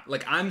all the time.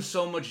 Like, I'm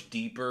so much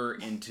deeper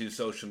into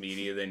social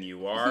media than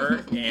you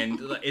are, and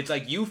it's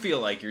like you feel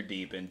like you're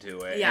deep into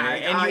it. Yeah,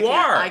 and you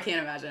are. I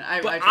can't imagine.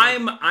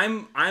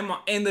 I'm,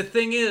 and the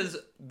thing is,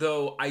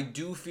 though, I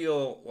do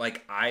feel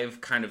like I've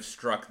kind of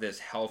struck this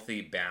healthy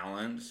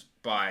balance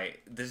by,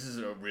 this is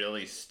a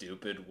really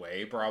stupid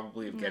way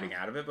probably of getting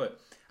out of it,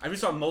 but I'm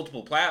just on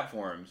multiple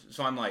platforms,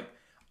 so I'm like,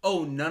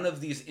 oh, none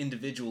of these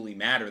individually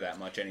matter that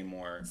much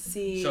anymore.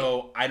 See.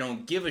 So I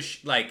don't give a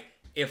like,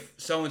 if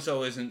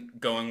so-and-so isn't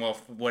going well,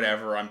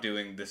 whatever, I'm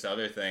doing this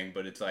other thing.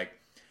 But it's like,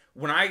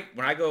 when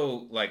I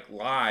go like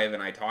live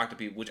and I talk to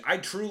people, which I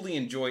truly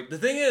enjoy. The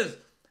thing is,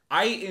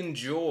 I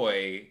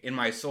enjoy in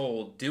my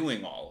soul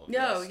doing all of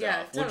this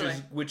stuff, totally.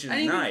 which is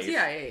nice.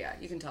 Yeah.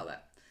 You can tell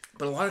that.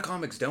 But a lot of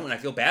comics don't, and I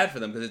feel bad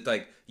for them because it's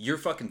like, you're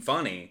fucking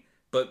funny,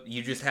 but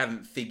you just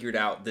haven't figured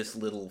out this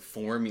little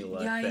formula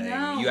thing. I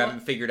know. You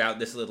haven't figured out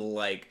this little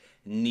like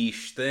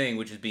niche thing,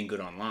 which is being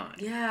good online.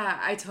 Yeah,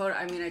 I totally,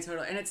 and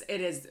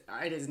it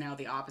is now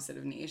the opposite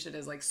of niche. It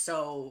is like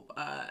so,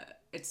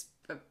 it's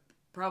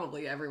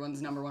probably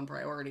everyone's number one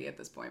priority at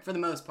this point for the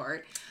most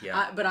part.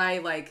 Yeah. But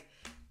I'm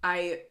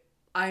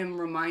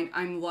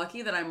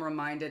lucky that I'm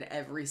reminded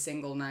every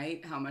single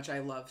night how much I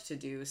love to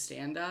do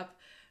stand up,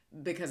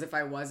 because if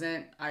I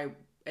wasn't, I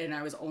and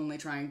I was only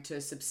trying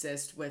to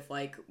subsist with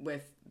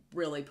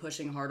really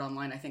pushing hard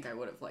online, I think I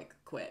would have like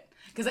quit,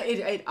 because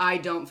I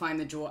don't find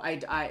the joy.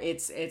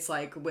 It's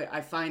like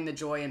I find the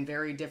joy in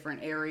very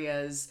different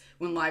areas.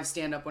 When live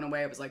stand up went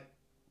away, it was like,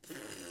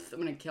 I'm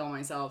gonna kill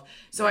myself.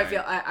 So Right. I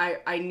feel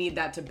I need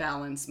that to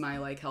balance my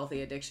like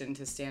healthy addiction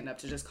to stand up,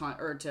 to just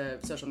or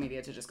to social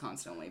media, to just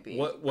constantly be.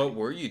 What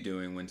were you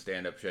doing when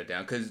stand up shut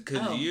down? Because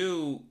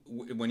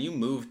when you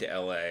moved to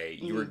LA,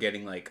 you were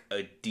getting like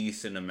a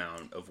decent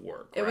amount of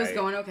work. It right? was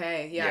going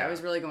okay. Yeah, Yeah. it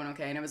was really going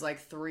okay, and it was like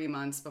 3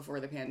 months before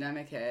the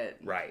pandemic hit.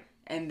 Right.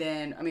 And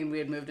then, I mean, we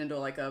had moved into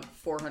like a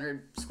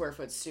 400 square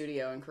foot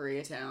studio in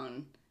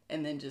Koreatown,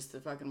 and then just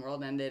the fucking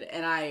world ended.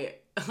 And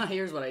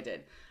here's what I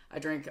did. I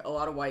drank a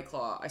lot of White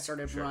Claw. I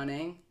started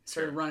running.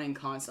 Running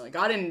constantly.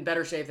 Got in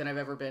better shape than I've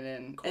ever been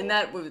in. Cool.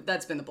 And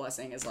that's been the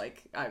blessing, is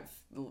like I've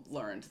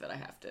learned that I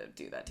have to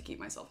do that to keep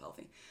myself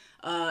healthy.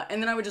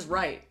 And then I would just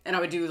write, and I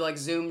would do like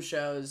Zoom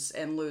shows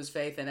and lose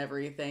faith in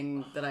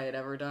everything that I had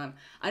ever done.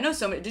 I know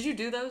so many. Did you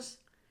do those?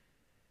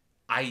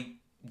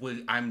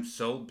 I'm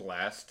so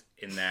blessed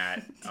in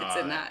that, It's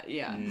in that,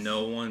 yeah.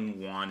 no one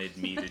wanted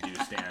me to do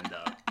stand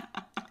up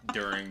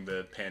during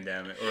the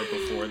pandemic or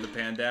before the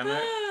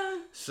pandemic.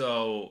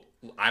 So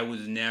I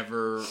was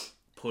never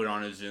put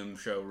on a Zoom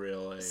show,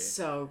 really.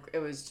 So it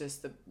was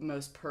just the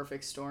most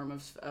perfect storm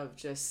of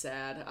just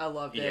sad. I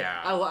loved it. Yeah.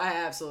 I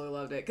absolutely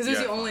loved it, because it was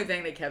the only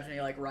thing that kept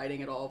me like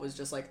writing at all, was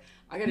just like,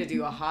 I got to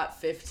do a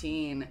Hot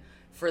 15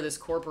 for this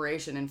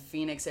corporation in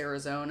Phoenix,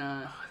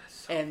 Arizona.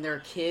 And their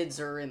kids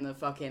are in the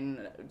fucking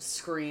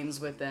screens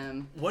with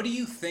them. What do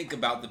you think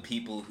about the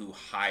people who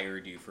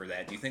hired you for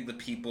that? Do you think the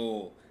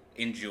people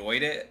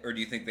enjoyed it, or do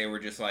you think they were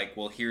just like,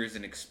 well, here's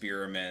an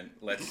experiment,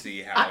 let's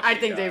see how I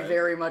think they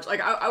very much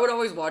like, I would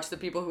always watch the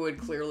people who had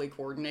clearly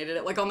coordinated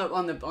it, like on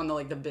the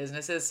like the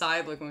businesses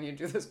side, like when you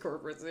do those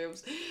corporate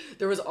Zooms,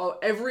 there was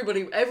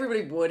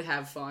everybody would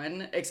have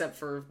fun except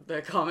for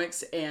the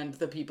comics and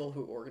the people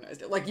who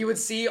organized it. Like you would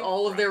see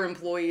all of their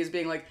employees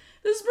being like,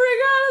 this is pretty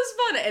good, this is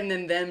fun, and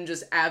then them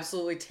just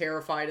absolutely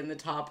terrified in the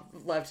top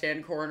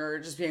left-hand corner,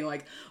 just being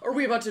like, are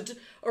we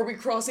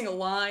crossing a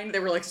line? They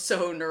were like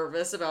so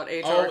nervous about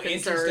HR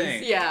concerns.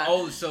 Interesting. Yeah.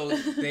 Oh, so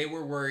they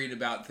were worried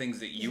about things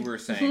that you were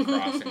saying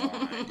crossing a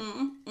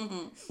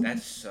line.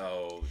 That's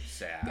so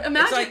sad.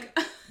 Imagine.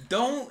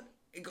 It's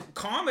like,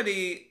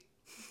 comedy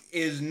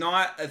is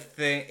not a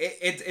thing.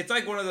 It's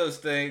like one of those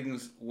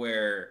things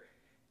where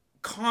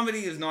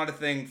comedy is not a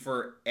thing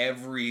for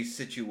every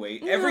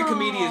situation. Every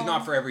comedian is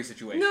not for every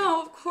situation. No,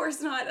 of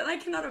course not. And I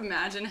cannot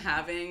imagine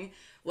having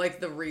like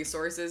the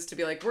resources to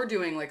be like, we're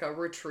doing like a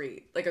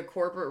retreat, like a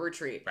corporate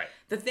retreat. Right.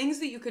 The things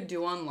that you could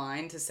do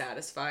online to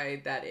satisfy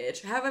that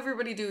itch. Have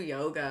everybody do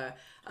yoga.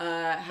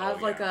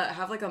 Have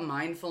a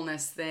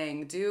mindfulness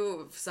thing.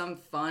 Do some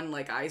fun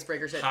like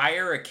icebreaker shit.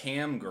 Hire a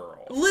cam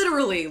girl.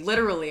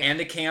 Literally. And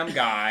a cam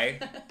guy.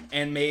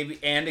 and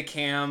a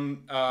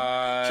cam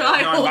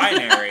Child.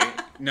 non-binary.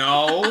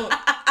 No,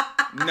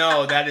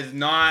 that is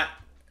not.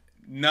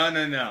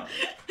 No.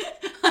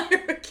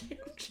 Hire a cam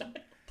child.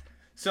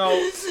 So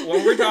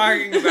when we're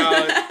talking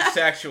about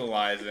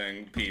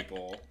sexualizing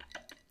people,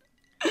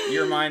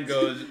 your mind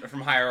goes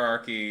from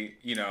hierarchy,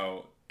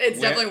 It's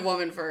definitely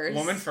woman first.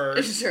 Woman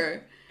first.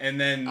 Sure.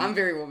 And then I'm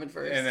very woman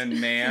first. And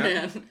then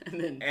man.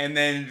 And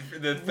then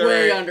the third.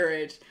 Way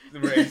underage. The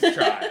race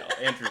child.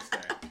 Interesting.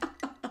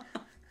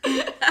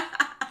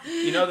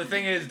 The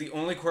thing is, the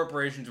only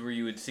corporations where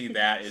you would see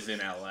that is in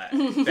LA.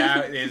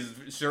 That is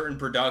certain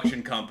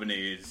production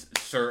companies.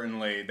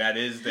 Certainly, that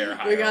is their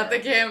hierarchy. We got the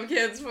cam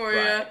kids for you.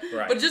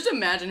 Right. But just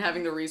imagine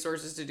having the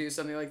resources to do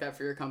something like that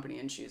for your company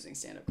and choosing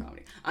stand-up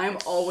comedy. I'm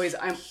always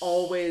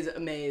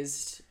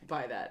amazed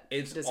by that.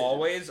 It's decision.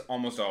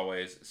 almost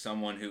always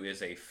someone who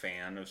is a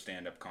fan of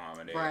stand-up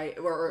comedy. Right.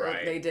 Or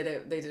they did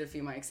a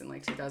few mics in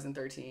like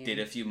 2013. Did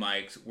a few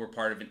mics. Were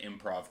part of an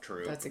improv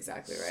troupe. That's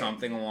exactly right.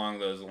 Something along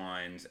those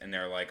lines, and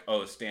they're like,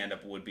 "Oh,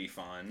 stand-up would be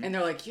fun." And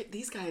they're like,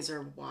 "These guys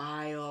are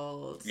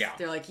wild." Yeah.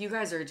 They're like, "You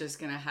guys are just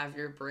gonna have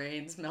your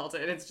brains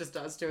melted. It's just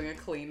us doing a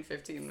clean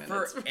 15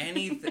 minutes." For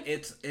anything,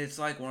 it's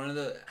like one of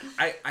the.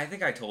 I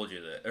think I told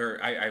you that,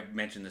 or I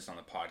mentioned this on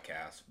the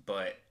podcast,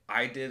 but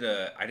I did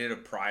a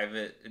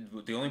private.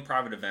 The only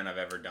private event I've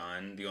ever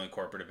done, the only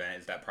corporate event,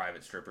 is that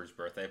private stripper's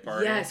birthday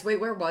party. Yes. Wait,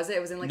 where was it?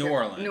 It was in like New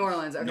Orleans. New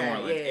Orleans. Okay. New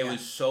Orleans. Yeah. It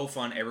was so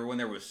fun. Everyone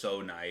there was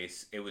so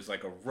nice. It was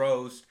like a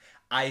roast.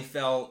 I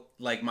felt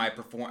like my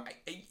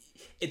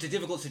it's a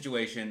difficult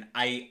situation.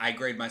 I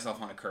grade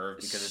myself on a curve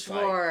because it's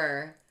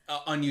like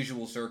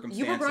unusual circumstances.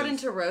 You were brought in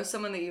to roast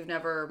someone that you've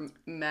never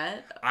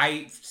met?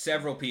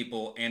 Several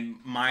people, and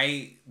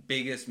my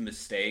biggest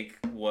mistake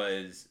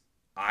was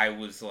I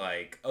was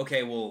like,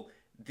 okay, well,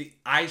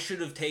 I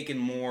should have taken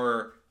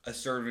more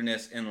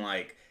assertiveness in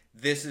like,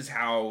 this is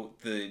how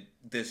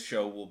this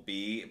show will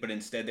be, but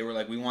instead they were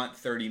like, we want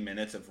 30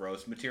 minutes of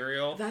roast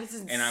material. That is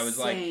insane. And I was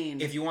like,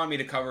 if you want me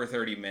to cover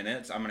 30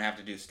 minutes, I'm going to have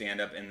to do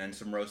stand-up and then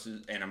some roasts,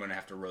 and I'm going to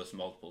have to roast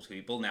multiple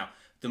people. Now,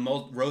 the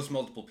roast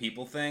multiple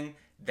people thing,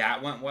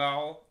 that went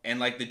well, and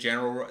like the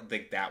general,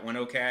 like that went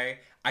okay.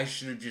 I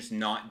should have just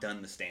not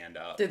done the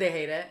stand-up. Did they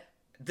hate it?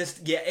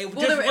 it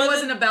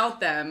wasn't about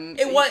them.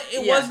 It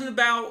wasn't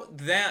about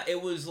that.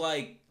 It was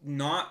like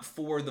not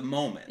for the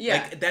moment.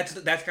 Yeah. Like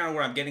that's kind of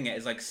what I'm getting at.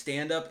 Is like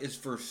stand up is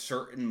for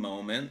certain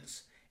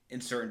moments in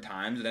certain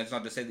times, and that's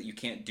not to say that you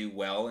can't do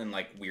well in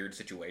like weird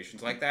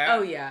situations like that.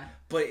 Oh yeah.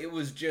 But it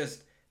was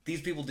just these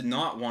people did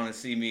not want to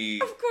see me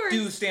of course.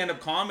 do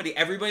stand-up comedy.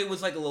 Everybody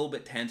was like a little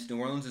bit tense. New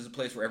Orleans is a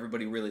place where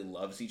everybody really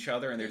loves each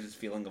other and there's this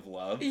feeling of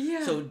love.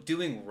 Yeah. So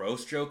doing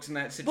roast jokes in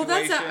that situation. Well,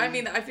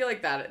 I feel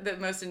like the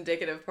most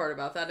indicative part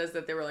about that is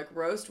that they were like,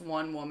 roast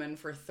one woman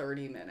for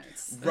 30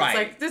 minutes.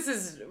 Right. It's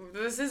like,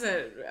 this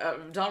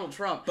isn't Donald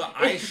Trump. But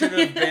I should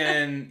have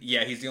been,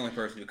 he's the only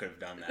person who could have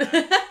done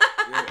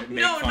that.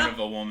 Make fun of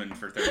a woman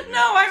for 30 minutes.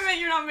 No, I meant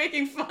you're not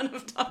making fun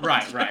of Donald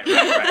Trump. Right.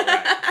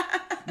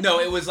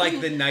 No, it was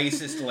like the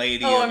nicest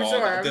lady of all. I'm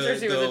sure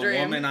she was a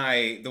dream.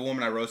 The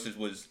woman I roasted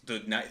was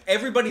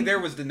everybody there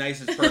was the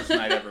nicest person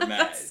I'd ever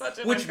met.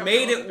 Which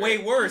made it way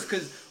worse,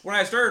 because when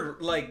I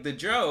started like the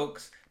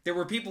jokes, there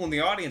were people in the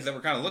audience that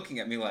were kind of looking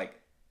at me like,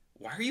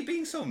 why are you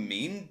being so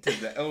mean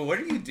to that? Oh, what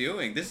are you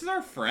doing? This is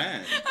our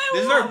friend.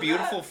 This is our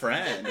beautiful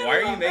friend. Why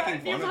are you making fun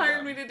of them? You've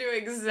hired me to do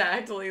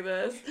exactly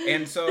this.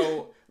 And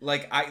so,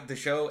 like, the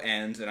show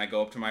ends, and I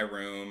go up to my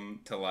room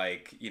to,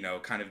 like, you know,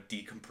 kind of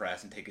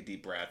decompress and take a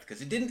deep breath,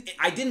 because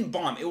I didn't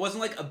bomb. It wasn't,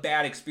 like, a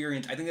bad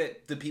experience. I think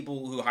that the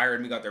people who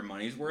hired me got their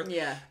money's worth.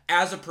 Yeah.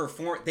 As a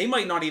performer, they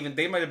might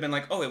have been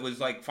like, oh, it was,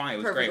 like, fine, it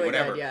was perfectly great,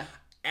 whatever. Good, yeah.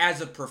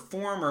 As a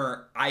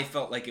performer, I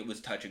felt like it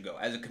was touch and go.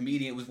 As a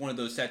comedian, it was one of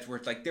those sets where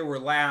it's like, there were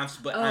laughs,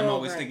 but I'm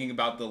always thinking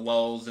about the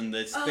lulls and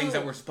the things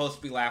that were supposed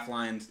to be laugh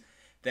lines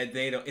that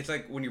they don't. It's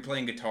like when you're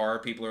playing guitar,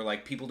 people are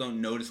like, people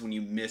don't notice when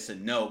you miss a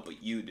note,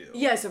 but you do.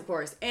 Yes, of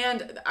course.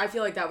 And I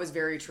feel like that was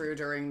very true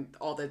during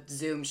all the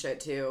Zoom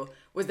shit too,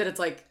 was that it's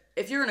like,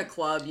 if you're in a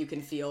club, you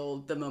can feel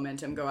the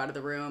momentum go out of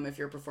the room. If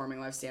you're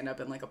performing live stand-up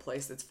in like a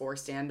place that's for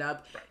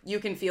stand-up, you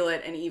can feel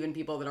it, and even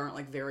people that aren't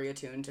like very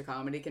attuned to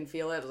comedy can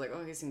feel it. It's like,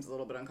 oh, he seems a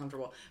little bit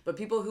uncomfortable. But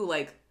people who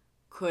like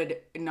could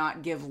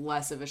not give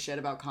less of a shit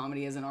about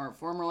comedy as an art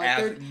form, or like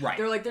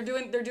they're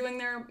doing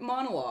their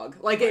monologue,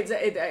 like it's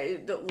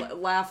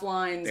laugh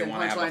lines they and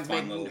punchlines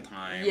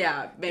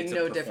make it's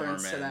no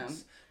difference to them.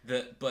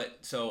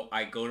 So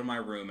I go to my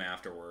room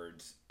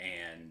afterwards,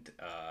 and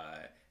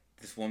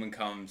this woman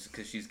comes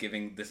because she's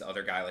giving this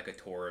other guy like a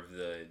tour of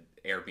the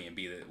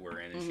Airbnb that we're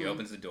in, and she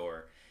opens the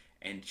door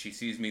and she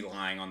sees me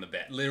lying on the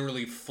bed,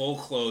 literally full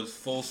clothes,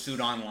 full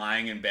suit on,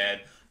 lying in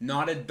bed,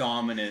 not a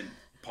dominant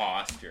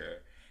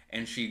posture.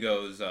 And she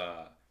goes,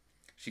 oh,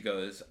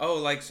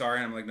 like, sorry.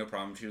 And I'm like, no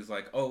problem. She was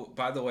like, oh,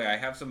 by the way, I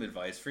have some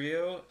advice for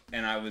you.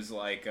 And I was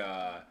like,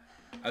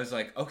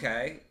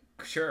 okay,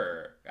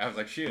 sure. I was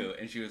like, shoot.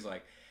 And she was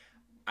like,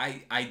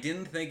 I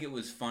didn't think it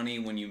was funny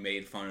when you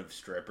made fun of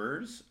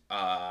strippers.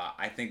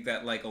 I think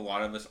that, like, a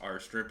lot of us are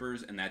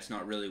strippers, and that's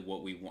not really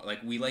what we want.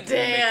 Like, we like to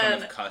make fun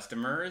of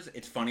customers.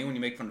 It's funny when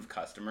you make fun of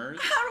customers.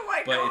 How do I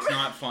know? But it's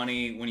not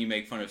funny when you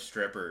make fun of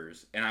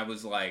strippers. And I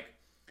was like,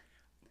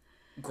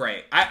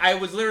 great. I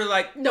was literally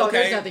like, no,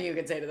 okay. There's nothing you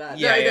can say to that.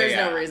 There's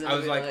no reason. I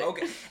was like,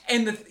 okay.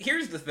 And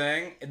here's the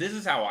thing. This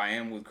is how I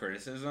am with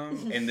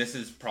criticism, and this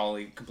is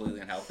probably completely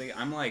unhealthy.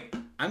 I'm like,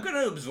 I'm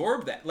gonna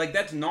absorb that. Like,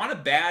 that's not a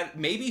bad.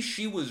 Maybe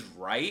she was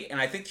right, and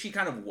I think she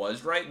kind of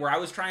was right. Where I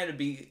was trying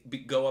to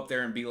go up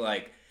there and be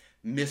like,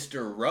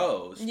 Mr.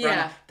 Rose.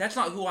 That's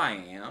not who I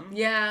am.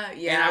 Yeah.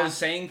 And I was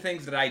saying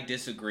things that I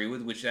disagree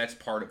with, which that's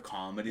part of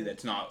comedy.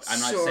 That's not. I'm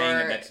not saying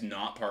that that's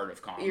not part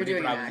of comedy. You're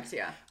doing an act,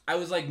 I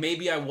was like,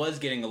 maybe I was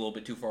getting a little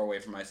bit too far away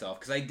from myself,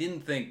 because I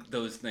didn't think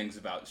those things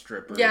about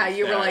strippers. Yeah,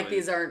 you were like,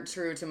 these aren't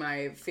true to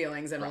my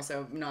feelings, and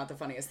also not the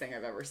funniest thing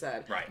I've ever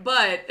said. Right.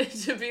 But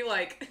to be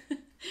like,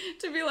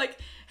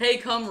 hey,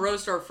 come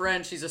roast our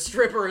friend. She's a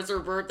stripper. It's her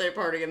birthday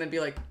party, and then be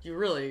like, you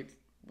really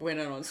went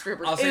out on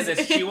strippers. I'll say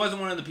this: she wasn't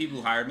one of the people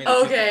who hired me.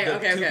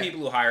 The two people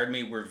who hired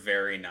me were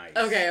very nice.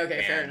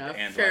 Okay, fair enough.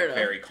 And fair enough.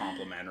 Very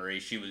complimentary.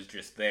 She was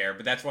just there,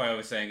 but that's why I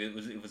was saying it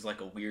was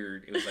like a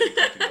weird, it was like a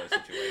touch-and-go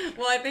situation.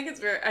 Well, I think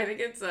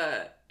it's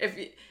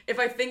if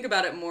I think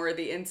about it more,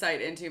 the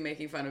insight into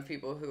making fun of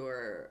people who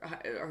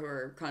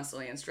are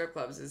constantly in strip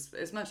clubs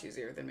is much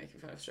easier than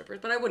making fun of strippers.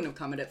 But I wouldn't have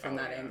come at it from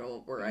that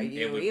angle were I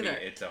you either.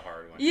 It's a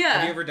hard one. Yeah.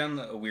 Have you ever done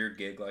a weird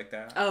gig like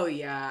that? Oh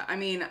yeah. I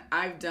mean,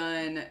 I've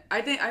done.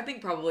 I think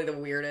probably the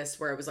weirdest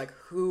where it was like,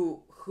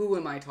 who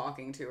am I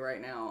talking to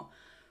right now?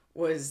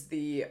 Was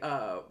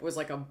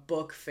like a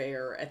book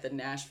fair at the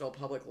Nashville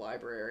Public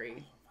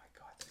Library.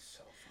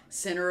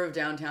 Center of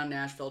downtown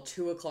Nashville,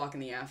 2:00 in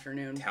the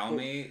afternoon. Tell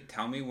me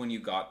when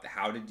you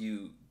how did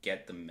you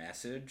get the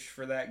message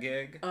for that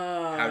gig?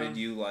 How did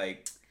you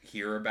like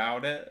hear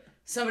about it?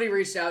 Somebody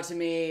reached out to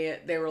me.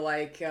 They were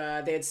like,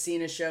 they had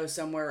seen a show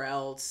somewhere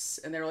else,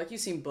 and they were like, you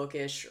seem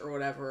bookish or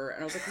whatever.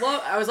 And I was like,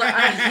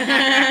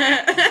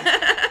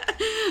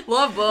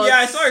 love books. Yeah,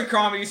 I saw your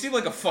comment. You seem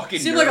like a fucking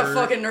nerd. You seem like a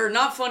fucking nerd.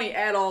 Not funny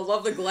at all.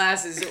 Love the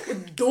glasses.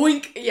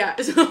 Doink. Yeah.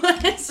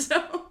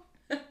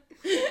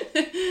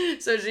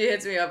 So she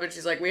hits me up and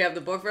she's like, we have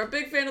the book fair. I'm a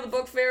big fan of the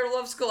book fair.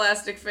 Love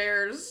scholastic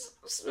fairs.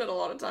 spent a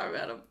lot of time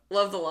at him.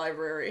 Love the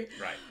library.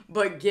 Right.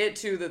 But get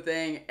to the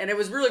thing. And it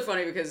was really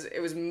funny because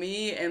it was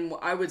me and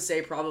I would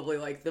say probably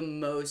like the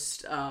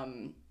most,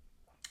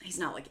 he's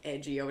not like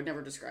edgy. I would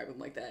never describe him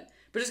like that.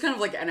 But just kind of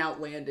like an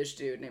outlandish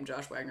dude named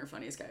Josh Wagner.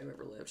 Funniest guy who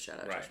ever lived. Shout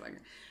out Josh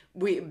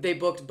Wagner. They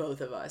booked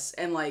both of us.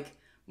 And like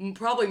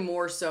probably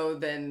more so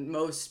than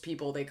most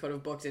people they could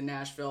have booked in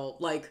Nashville.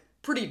 Like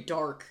pretty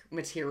dark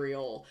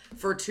material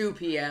for 2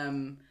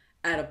 p.m.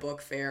 at a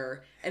book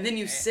fair, and then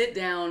you sit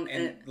down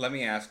and let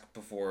me ask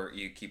before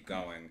you keep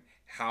going,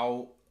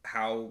 how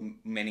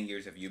many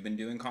years have you been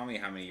doing comedy?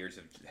 How many years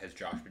has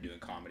Josh been doing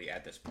comedy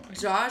at this point?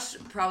 Josh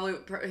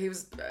he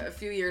was a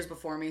few years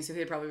before me, so he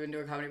had probably been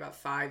doing comedy about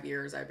 5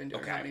 years. I've been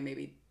doing comedy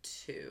maybe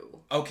 2.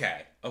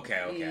 Okay.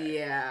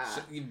 Yeah.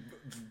 So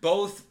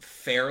both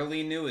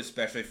fairly new,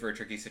 especially for a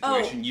tricky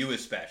situation. You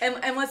especially.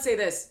 And let's say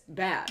this,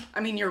 bad.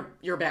 I mean, you're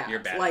bad. You're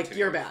bad. Like,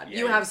 you're bad. Yeah,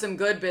 you have some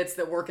good bits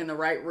that work in the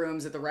right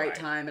rooms at the right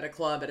time at a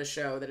club, at a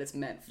show that it's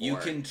meant for. You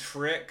can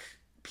trick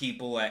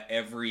people at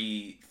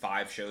every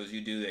 5 shows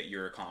you do that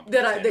you're a competent.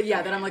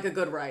 That I'm like a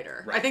good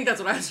writer. Right. I think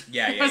that's what I was.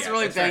 I was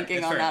really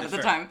banking on that at the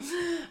time,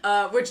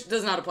 which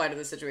does not apply to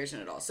this situation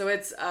at all. So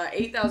it's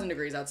 8,000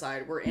 degrees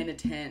outside. We're in a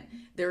tent.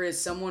 There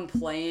is someone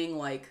playing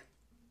like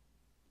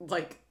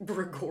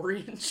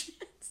Gregorian chants.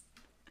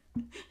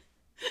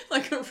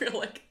 Like a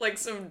real like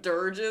some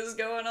dirges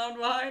going on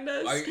behind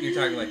us. You're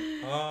talking like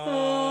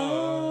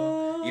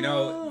oh. You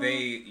know,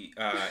 they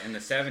in the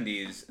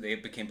 70s they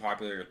became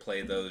popular to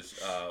play those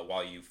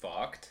while you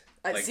fucked.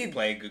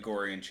 Play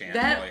Gregorian chant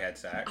while you had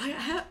sex.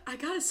 I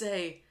gotta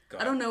say,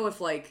 I don't know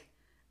if like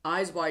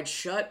Eyes Wide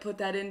Shut put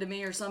that into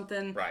me or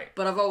something. Right.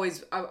 But I've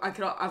always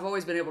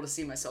been able to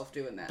see myself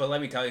doing that. But let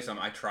me tell you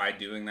something. I tried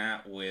doing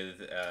that with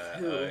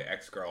an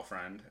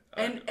ex-girlfriend.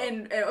 And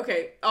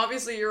okay,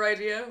 obviously your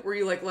idea. Were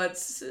you like,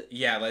 let's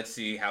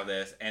see how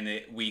this,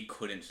 and we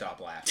couldn't stop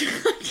laughing.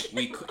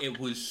 It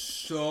was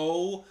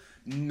so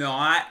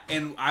not,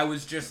 and I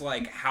was just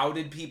like, how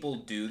did people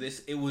do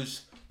this? It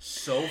was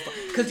so fun.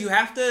 Because you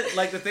have to,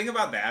 like, the thing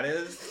about that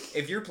is,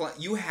 if you're playing,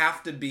 you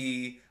have to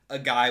be a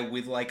guy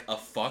with like a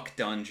fuck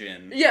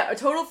dungeon. Yeah, a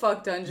total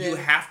fuck dungeon. You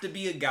have to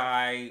be a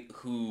guy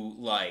who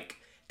like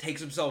takes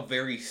himself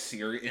very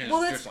serious. And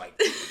well, just like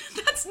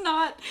that's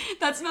not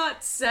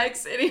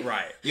sex anymore.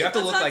 Right. You have to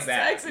look like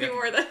that. Sex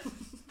anymore. That's not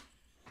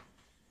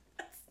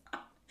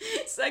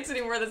sex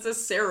anymore. That's a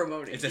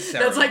ceremony. It's a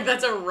ceremony.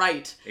 That's a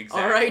rite.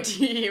 Exactly. All right,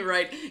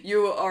 right.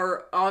 You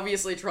are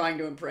obviously trying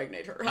to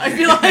impregnate her. I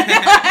feel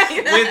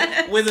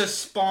like with a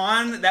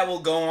spawn that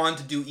will go on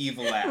to do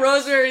evil acts.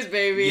 Rosemary's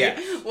Baby. Yeah.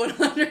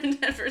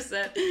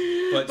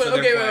 110%. But so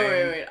okay,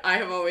 wait. I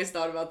have always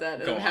thought about that,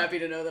 and I'm happy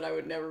to know that I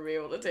would never be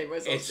able to take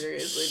myself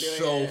seriously doing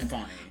it. It's so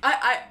funny.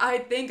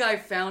 I think I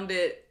found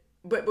it.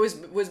 But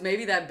was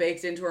maybe that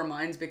baked into our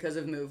minds because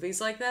of movies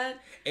like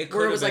that?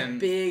 Where it was like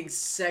big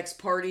sex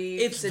party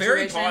It's situation.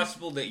 Very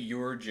possible that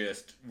you're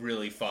just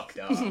really fucked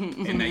up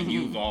and that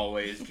you've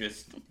always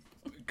just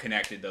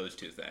connected those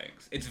two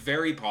things. It's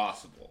very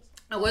possible.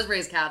 I was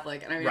raised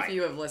Catholic, and I mean, if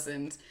you have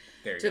listened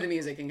to the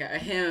music and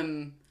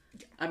hymn,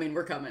 I mean,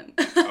 we're coming.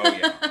 Oh,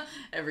 yeah.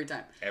 Every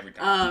time.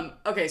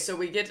 Okay, so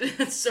we get to,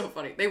 it's so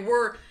funny. They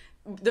were,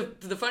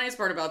 the funniest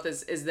part about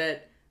this is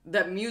that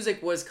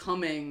music was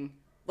coming.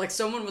 Like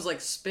someone was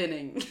like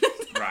spinning.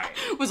 Right.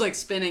 Was like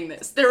spinning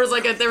this. There was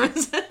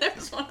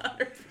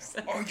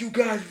 100%. Are you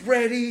guys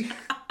ready?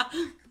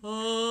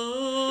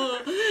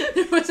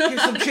 Here's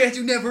some chants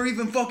you never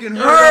even fucking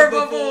heard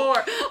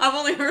before. I've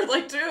only heard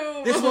like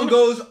 2. This one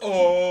goes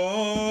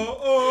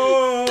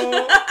oh.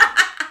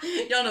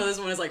 Y'all know this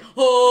one is like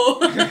oh.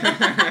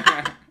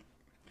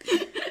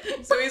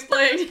 So he's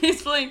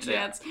playing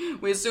chants.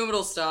 We assume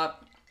it'll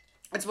stop.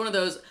 It's one of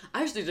those.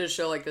 I actually did a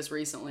show like this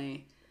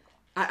recently.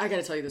 I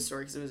gotta tell you this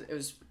story because it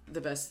was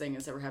the best thing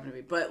that's ever happened to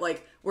me. But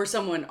like, where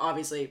someone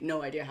obviously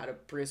no idea how to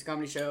produce a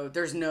comedy show.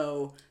 They're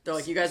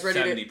like, you guys ready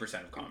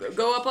 70% of comedy.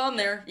 Go up on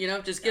there,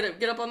 just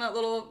get up on that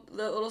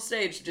little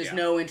stage. Just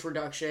no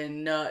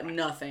introduction,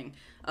 nothing,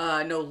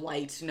 no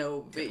light,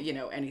 no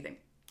anything.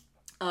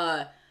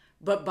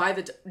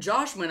 But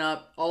Josh went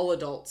up, all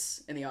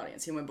adults in the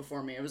audience. He went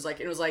before me. It was like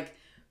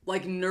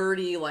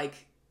nerdy,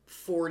 like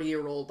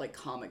 40-year-old like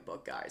comic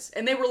book guys,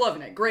 and they were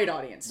loving it. Great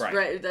audience.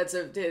 Right.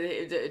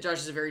 Josh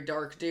is a very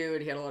dark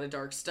dude. He had a lot of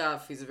dark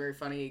stuff. He's a very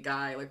funny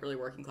guy, like really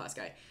working class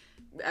guy.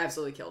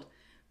 Absolutely killed.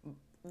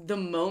 The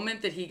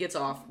moment that he gets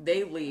off,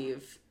 they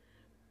leave.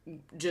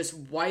 Just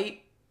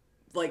white,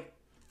 like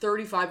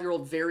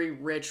 35-year-old, very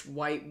rich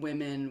white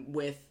women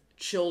with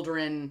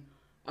children.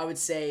 I would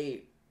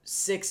say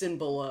 6 and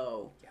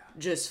below.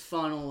 Just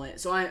funnel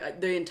it. So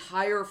the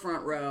entire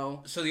front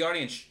row. So the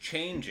audience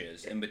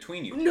changes in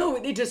between you. No,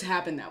 it just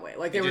happened that way.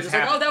 Like they were just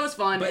like, oh, that was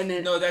fun. But, and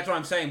then no, that's what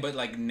I'm saying. But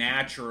like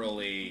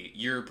naturally,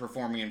 you're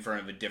performing in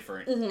front of a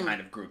different kind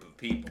of group of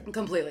people.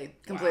 Completely.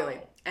 Wow.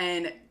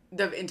 And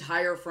the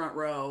entire front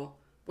row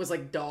was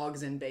like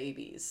dogs and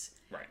babies.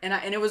 Right.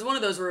 And it was one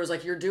of those where it was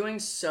like, you're doing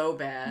so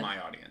bad. My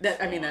audience.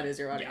 That is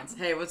your audience.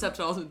 Yeah. Hey, what's up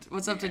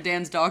to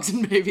Dan's dogs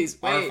and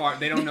babies? Wait.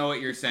 They don't know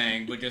what you're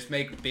saying, but just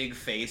make big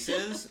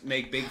faces.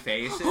 Make big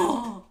faces.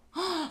 Go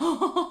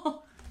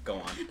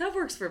on. That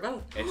works for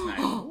both. It's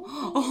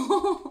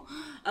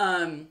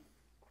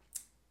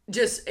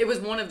nice. It was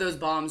one of those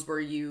bombs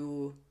where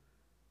you,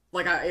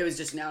 like, it was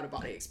just an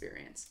out-of-body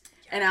experience.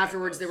 And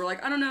afterwards, they were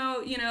like, I don't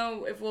know,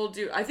 if we'll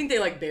do... I think they,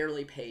 like,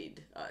 barely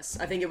paid us.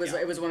 I think it was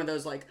one of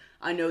those, like,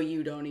 I know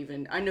you don't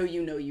even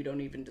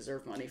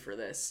deserve money for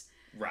this.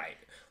 Right.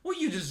 Well,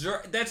 you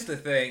deserve... That's the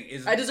thing.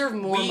 Is I deserve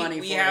more money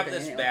for it.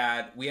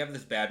 We have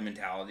this bad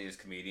mentality as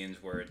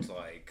comedians where it's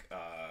like,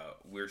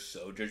 we're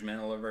so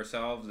judgmental of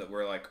ourselves that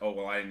we're like, oh,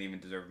 well, I didn't even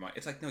deserve money.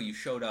 It's like, no, you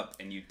showed up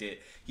and you did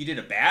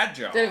a bad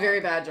job. Did a very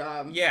bad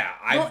job. Yeah,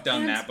 I've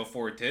done that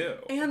before, too.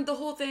 And the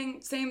whole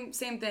thing, same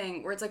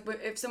thing, where it's like,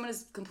 if someone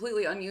is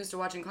completely unused to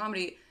watching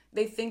comedy,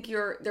 they think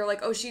they're like,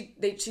 oh, she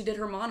did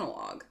her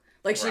monologue.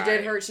 Like, she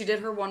did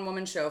her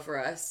one-woman show for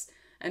us.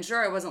 And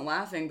sure, I wasn't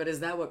laughing, but is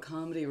that what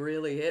comedy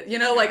really is?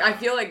 Like, I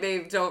feel like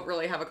they don't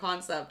really have a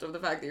concept of the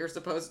fact that you're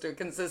supposed to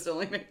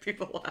consistently make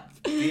people laugh.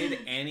 Did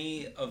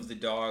any of the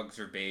dogs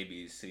or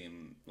babies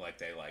seem like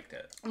they liked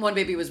it? One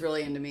baby was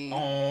really into me.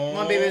 Oh.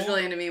 One baby was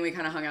really into me. We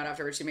kind of hung out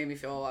afterwards. She made me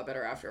feel a lot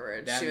better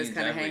afterwards. She was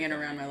kind of hanging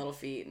around my little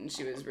feet, and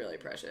she was really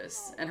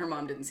precious. And her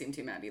mom didn't seem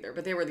too mad either,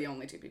 but they were the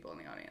only two people in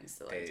the audience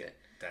that liked it.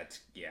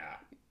 Yeah,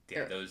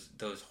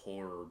 those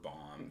horror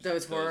bombs.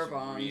 Those horror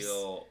bombs.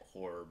 Real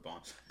horror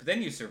bombs. But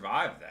then you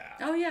survived that.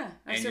 Oh yeah,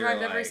 I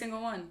survived every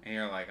single one. And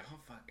you're like, oh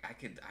fuck,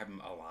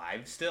 I'm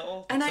alive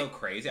still? That's so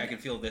crazy. I can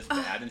feel this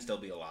bad and still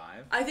be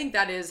alive. I think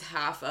that is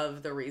half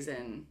of the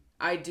reason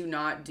I do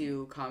not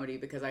do comedy,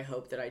 because I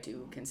hope that I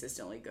do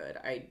consistently good.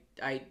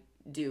 I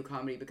do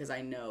comedy because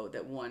I know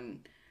that one,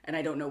 and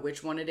I don't know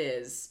which one it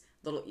is,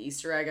 little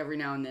Easter egg every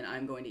now and then,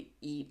 I'm going to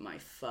eat my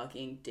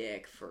fucking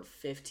dick for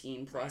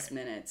 15 plus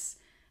minutes.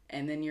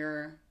 And then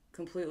you're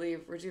completely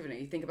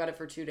rejuvenated. You think about it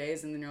for 2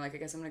 days, and then you're like, I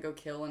guess I'm gonna go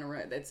kill in a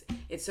row.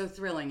 It's so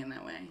thrilling in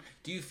that way.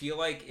 Do you feel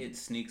like it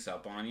sneaks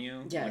up on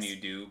you when you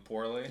do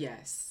poorly?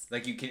 Yes.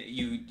 Like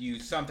you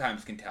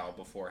sometimes can tell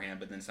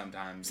beforehand, but then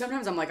sometimes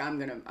I'm like,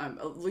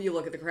 you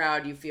look at the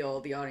crowd, you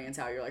feel the audience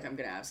out, you're like, I'm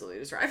gonna absolutely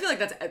destroy. I feel like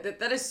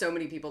that is so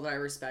many people that I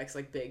respect,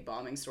 like big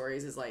bombing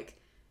stories, is like,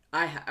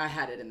 I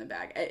had it in the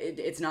bag.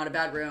 It's not a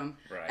bad room.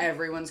 Right.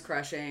 Everyone's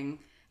crushing.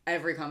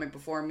 Every comic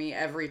before me,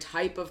 every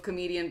type of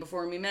comedian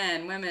before me,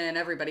 men, women,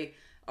 everybody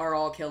are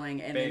all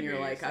killing. And then you're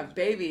like,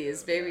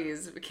 babies,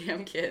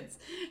 cam kids.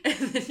 And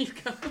then you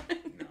go,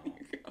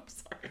 I'm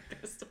sorry, I'm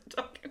gonna stop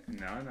talking.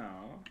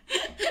 No.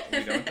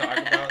 We don't talk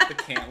about the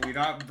cam. We're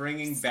not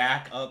bringing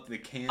back up the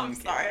cam kids. I'm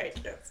sorry, I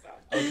can't stop.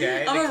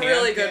 Okay? I'm a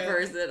really good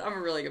person.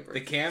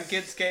 The cam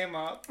kids came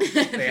up.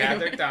 They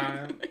had their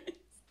time.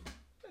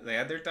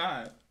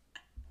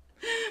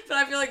 But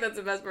I feel like that's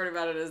the best part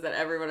about it, is that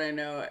everyone I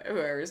know who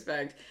I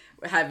respect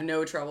have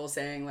no trouble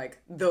saying, like,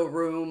 the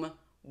room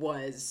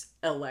was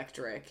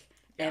electric.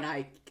 And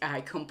I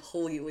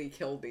completely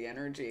killed the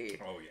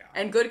energy. Oh, yeah.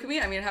 And good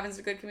comedians. I mean, it happens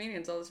to good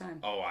comedians all the time.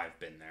 Oh, I've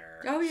been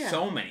there. Oh, yeah.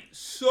 So many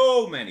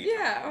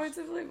yeah, times. Oh, it's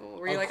unbelievable.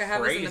 Where you're like, I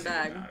have this in the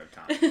bag.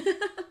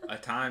 A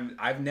time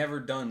I've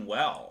never done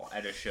well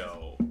at a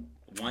show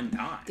one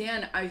time.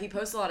 Dan, he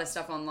posts a lot of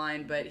stuff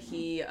online, but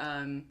he's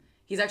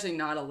actually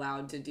not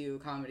allowed to do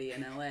comedy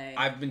in LA.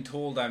 I've been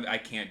told I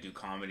can't do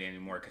comedy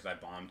anymore because I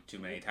bombed too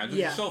many times.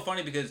 Which is so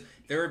funny, because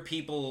there are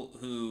people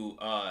who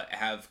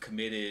have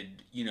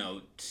committed,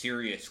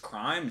 serious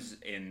crimes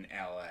in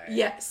LA.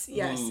 Yes.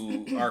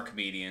 Who are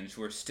comedians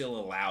who are still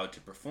allowed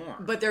to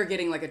perform. But they're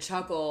getting like a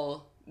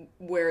chuckle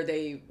where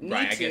they need to.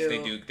 Right, I guess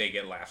they do. They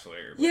get laughs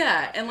later.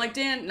 Yeah, and like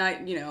Dan,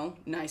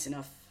 nice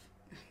enough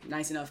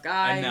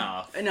guy.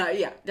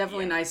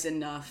 Definitely nice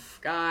enough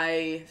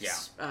guy.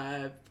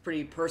 Yeah.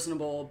 Pretty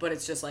personable, but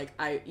it's just like,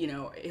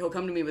 he'll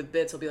come to me with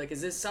bits. He'll be like,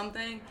 is this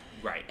something?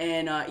 Right.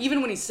 And even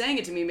when he's saying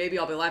it to me, maybe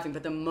I'll be laughing,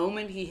 but the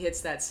moment he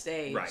hits that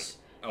stage, right.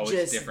 Oh, just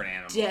it's different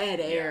animal.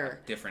 Dead air.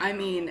 Yeah, different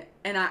animal. Mean,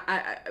 and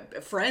I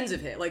friends of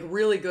his, like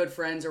really good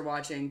friends, are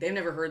watching. They've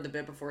never heard the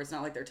bit before. It's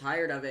not like they're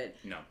tired of it.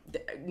 No.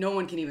 No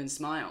one can even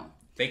smile.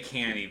 They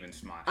can't even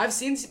smile. I've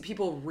seen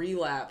people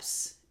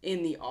relapse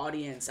in the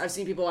audience. I've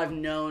seen people I've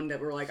known that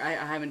were like, I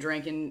haven't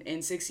drank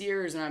in 6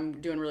 years and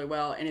I'm doing really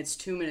well, and it's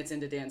 2 minutes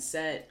into Dan's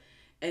set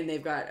and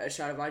they've got a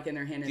shot of vodka in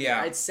their hand,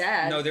 and it's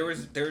sad. No, there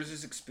was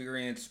this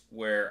experience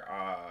where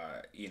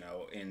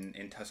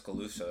in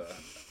Tuscaloosa,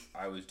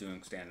 I was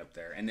doing stand up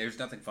there, and there's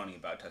nothing funny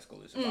about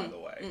Tuscaloosa, by the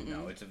way. Mm-mm.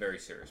 No, it's a very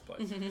serious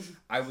place.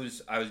 I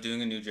was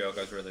doing a new joke.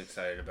 I was really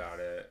excited about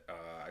it.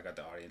 I got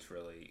the audience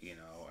really,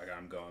 I got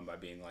them going by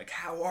being like,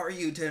 "How are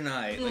you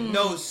tonight?" Like,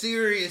 no,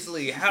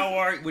 seriously, how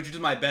are you? Which is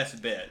my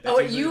best bit.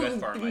 That's you the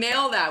best part of my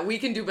nail set. that. We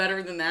can do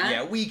better than that.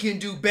 Yeah, we can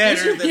do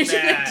better than that. You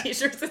should make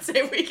t-shirts that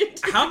say we can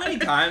do How many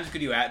times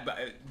could you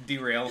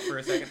derail for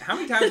a second? How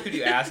many times could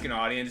you ask an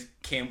audience,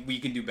 we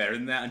can do better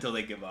than that until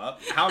they give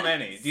up? How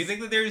many? Do you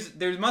think that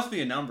there must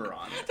be a number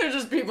on it? They're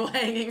just people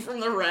hanging from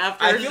the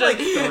rafters. I feel like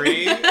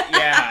 3.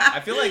 Yeah, I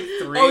feel like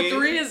 3. Oh,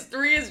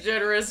 three is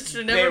generous.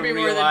 Should never be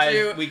more than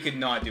 2. We could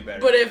not do better.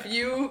 But than if that.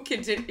 you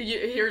continue,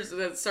 here's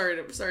the sorry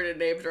to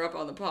name drop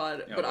on the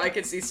pod, but I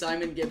could see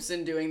Simon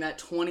Gibson doing that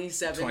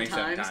 27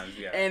 times,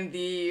 yeah. and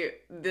the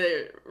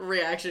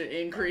reaction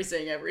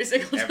increasing every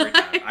single time. Every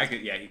time.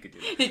 He could do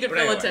that. He could But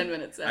fill anyway, a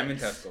 10-minute set. I'm in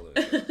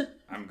Tuscaloosa.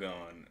 I'm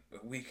going,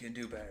 we can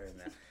do better than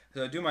that.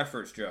 So I do my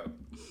first joke.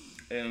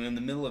 And in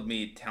the middle of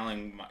me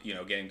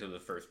getting to the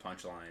first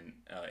punchline,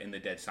 in the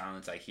dead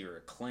silence, I hear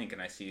a clink,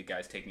 and I see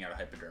guys taking out a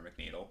hypodermic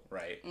needle,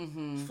 right?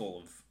 Mm-hmm. It's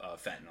full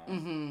of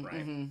fentanyl,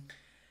 right? Mm-hmm.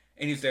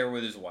 And he's there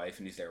with his wife,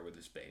 and he's there with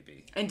his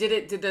baby. And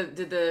did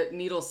the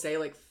needle say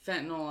like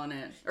fentanyl on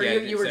it, or yeah,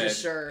 you were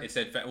just sure? It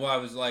said, well, I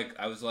was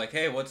like,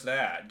 hey, what's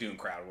that? Doing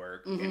crowd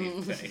work, and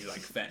he's like,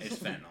 it's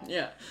fentanyl.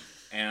 Yeah.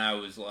 And I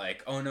was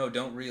like, oh no,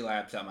 don't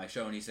relapse at my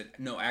show. And he said,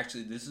 no,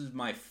 actually, this is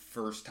my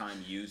first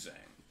time using.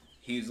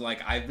 He's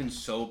like, I've been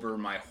sober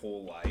my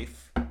whole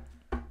life,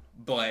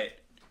 but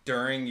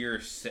during your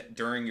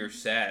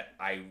set,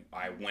 I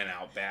went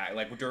out back.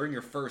 Like during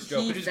your first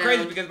joke, which is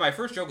crazy because my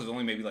first joke was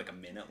only maybe like a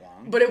minute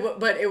long. But it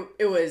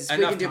was we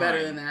can do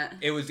better than that.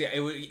 It was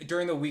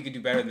during the we could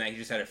do better than that. He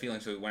just had a feeling,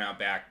 so he went out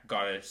back,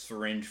 got a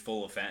syringe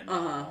full of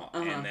fentanyl,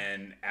 and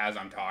then as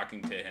I'm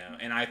talking to him,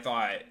 and I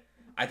thought,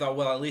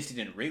 well, at least he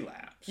didn't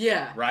relapse.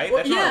 Yeah. Right?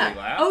 Well, that's not a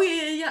relapse. Oh,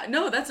 yeah.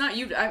 No, that's not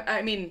you.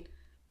 I mean,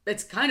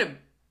 it's kind of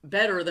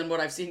better than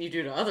what I've seen you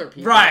do to other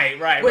people.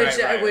 Right. Which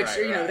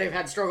they've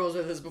had struggles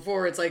with this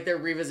before. It's like they're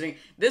revisiting.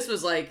 This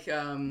was like,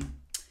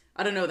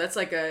 I don't know, that's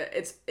like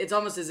it's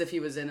almost as if he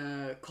was in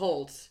a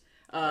cult.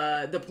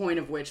 The point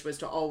of which was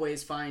to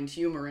always find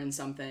humor in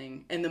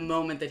something, and the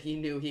moment that he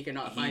knew he could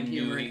not find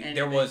humor in anything,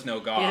 there was no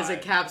God. He has a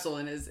capsule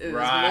in his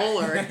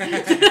molar.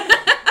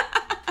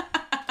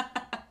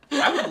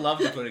 I would love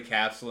to put a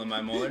capsule in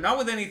my molar, not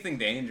with anything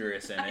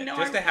dangerous in it,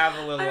 to have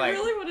a little I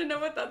really want to know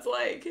what that's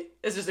like.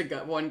 It's just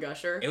one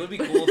gusher. It would be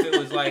cool if it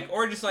was like,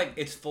 or just like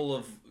it's full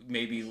of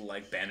maybe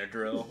like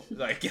Benadryl,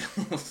 like get a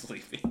little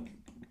sleepy.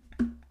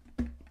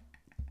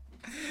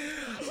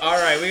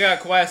 All right, we got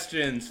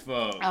questions,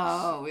 folks.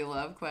 Oh, we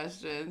love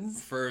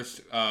questions.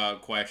 First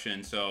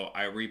question. So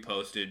I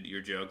reposted your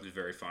joke. It was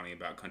very funny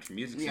about country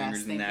music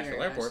singers in the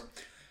Nashville airport.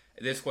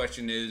 This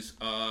question is,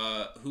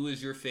 who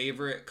is your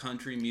favorite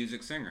country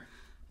music singer?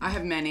 I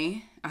have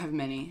many,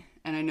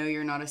 and I know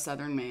you're not a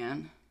Southern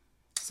man.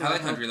 So I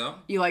like country though.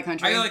 You like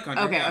country? I like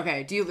country.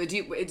 Okay. Do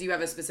you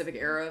have a specific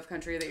era of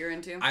country that you're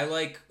into? I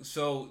like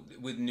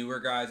with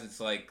newer guys. It's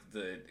like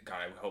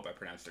I hope I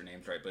pronounced their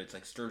names right, but it's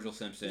like Sturgill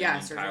Simpson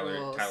and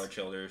Tyler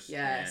Childers.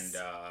 Yes.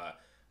 And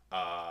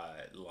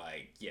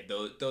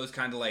those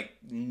kind of like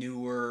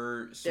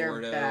newer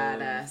sort of. They're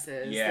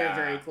badasses. Yeah.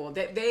 They're very cool.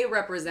 They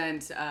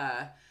represent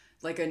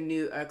like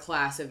a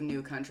class of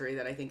new country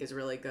that I think is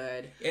really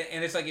good.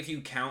 And it's like if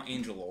you count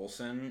Angel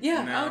Olsen.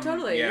 Yeah. Oh,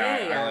 totally.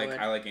 Yeah.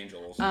 I like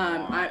Angel Olsen.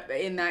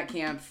 In that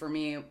camp for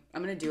me, I'm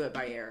gonna do it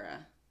by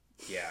era.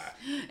 Yeah.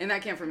 In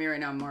that camp for me right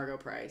now, Margo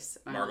Price.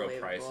 Margo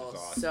Price is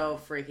awesome. So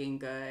freaking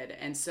good.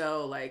 And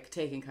so like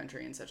taking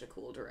country in such a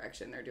cool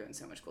direction. They're doing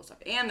so much cool stuff.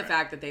 And the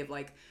fact that they've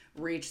like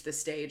reached the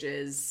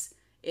stages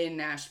in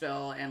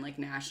Nashville and like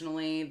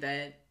nationally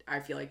that I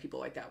feel like people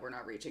like that were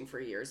not reaching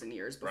for years and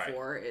years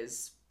before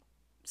is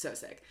so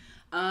sick.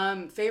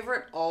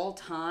 Favorite all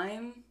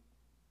time?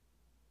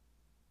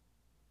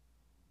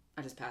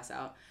 I just pass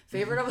out.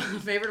 Favorite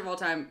of all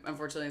time,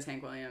 unfortunately, is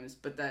Hank Williams.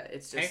 But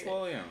it's just Hank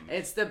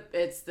Williams.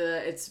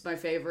 It's my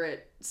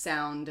favorite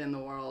sound in the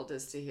world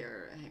is to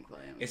hear Hank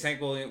Williams. Is Hank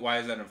Williams? Why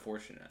is that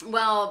unfortunate?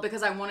 Well,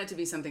 because I want it to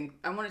be something.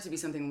 I want it to be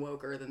something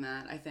woker than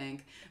that. I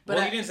think. But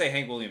you didn't say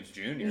Hank Williams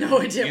Jr. No,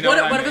 I didn't.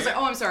 What if it's like?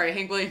 Oh, I'm sorry,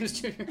 Hank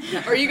Williams Jr.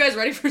 Are you guys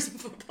ready for some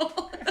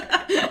football?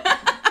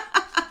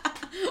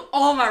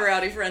 All my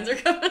rowdy friends are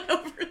coming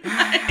over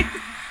tonight.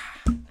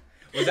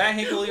 Was that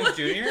Hank Williams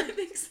Jr.? I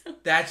think so.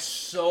 That's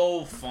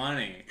so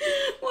funny.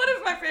 One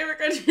of my favorite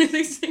country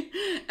music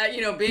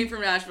singers. Being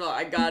from Nashville,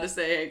 I gotta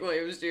say Hank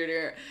Williams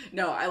Jr.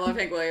 No, I love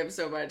Hank Williams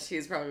so much.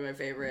 He's probably my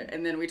favorite.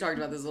 And then we talked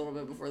about this a little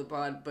bit before the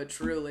pod, but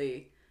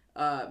truly,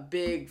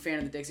 big fan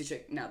of the Dixie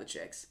Chicks. Now the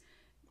Chicks.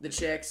 The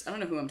Chicks. I don't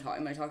know who I'm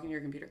talking. Am I talking to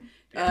your computer?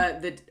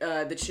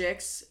 The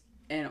Chicks,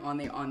 and on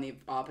the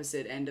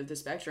opposite end of the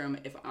spectrum,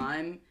 if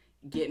I'm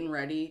getting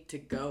ready to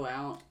go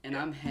out and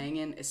I'm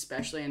hanging,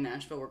 especially in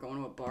Nashville, we're going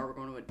to a bar, we're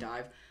going to a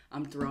dive,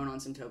 I'm throwing on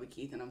some Toby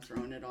Keith and I'm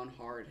throwing it on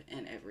hard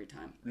and every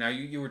time. Now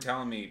you were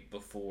telling me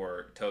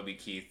before Toby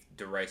Keith,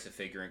 derisive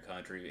figure in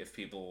country, if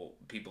people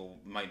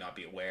might not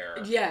be aware.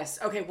 Yes.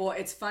 Okay, well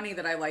it's funny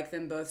that I like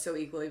them both so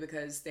equally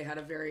because they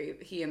had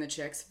he and the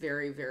Chicks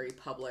very, very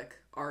public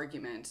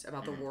argument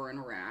about the war in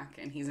Iraq,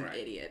 and he's an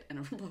idiot and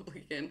a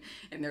Republican,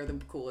 and they're the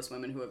coolest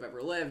women who have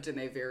ever lived, and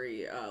they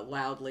very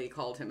loudly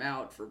called him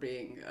out for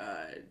being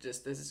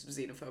just this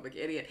xenophobic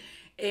idiot.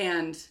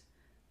 And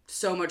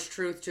so much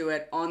truth to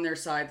it. On their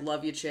side,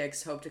 love you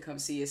Chicks, hope to come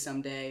see you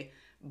someday.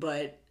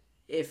 But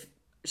if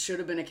Should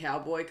Have Been a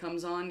Cowboy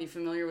comes on. You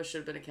familiar with Should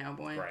Have Been a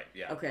Cowboy? Right,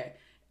 yeah. Okay.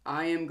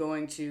 I am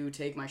going to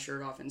take my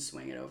shirt off and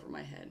swing it over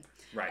my head.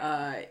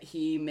 Right.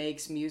 He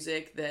makes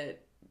music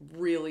that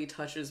really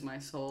touches my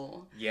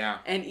soul. Yeah.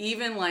 And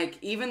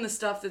even the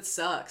stuff that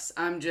sucks,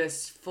 I'm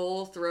just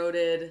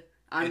full-throated.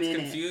 It's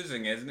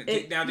confusing, isn't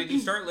it? Now, did you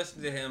start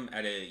listening to him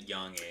at a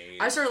young age?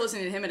 I started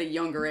listening to him at a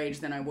younger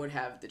age than I would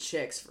have the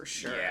Chicks, for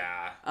sure.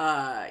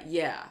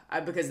 Yeah.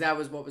 Because that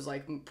was what was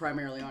like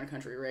primarily on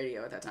country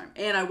radio at that time.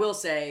 And I will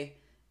say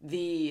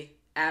the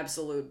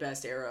absolute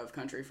best era of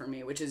country for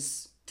me, which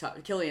is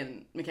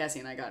Killian McCassie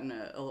and I got in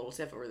a little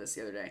tiff over this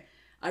the other day.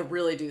 I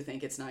really do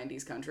think it's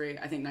 90s country.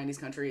 I think 90s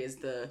country is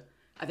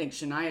I think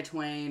Shania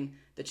Twain,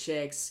 the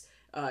Chicks,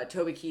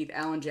 Toby Keith,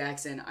 Alan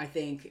Jackson, I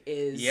think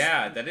is...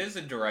 Yeah, that is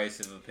a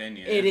derisive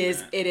opinion. It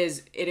is.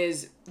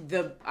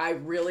 I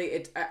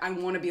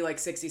want to be like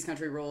 60s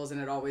country rules, and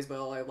it always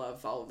will. I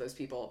love all of those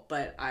people,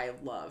 but I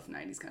love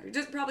 90s country.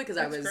 Just probably because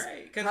I was... That's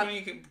great, because when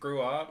you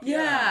grew up...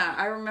 Yeah,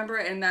 I remember,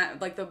 and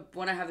that, like, the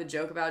one I have the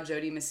joke about,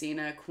 Jody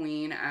Messina,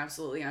 Queen,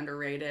 absolutely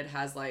underrated,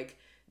 has, like,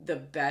 the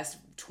best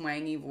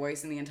twangy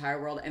voice in the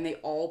entire world, and they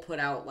all put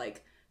out,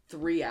 like,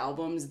 3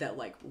 albums that,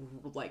 like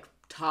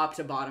top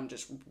to bottom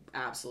just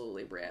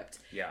absolutely ripped.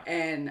 Yeah.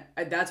 And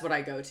that's what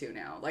I go to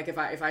now. Like if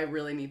I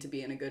really need to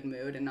be in a good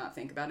mood and not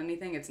think about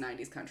anything, it's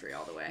 90s country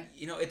all the way.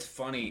 You know, it's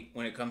funny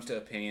when it comes to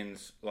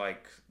opinions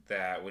like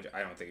that, which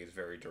I don't think is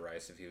very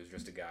derisive. He was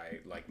just a guy,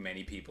 like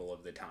many people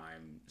of the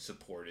time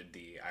supported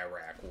the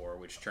Iraq war,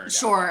 which turned out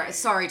Sure.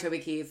 Sorry, Toby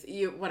Keith.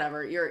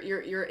 Whatever.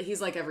 You're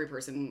he's like every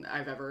person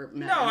I've ever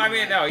met. No, I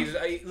mean, no, he's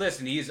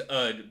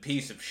a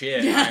piece of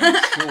shit,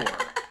 I'm sure.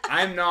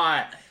 I'm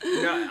not.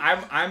 No,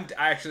 I'm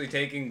actually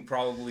taking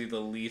probably the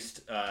least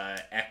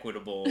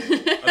equitable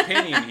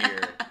opinion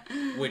here,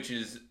 which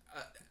is,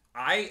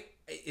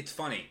 It's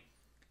funny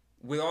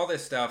with all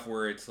this stuff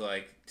where it's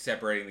like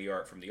separating the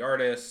art from the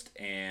artist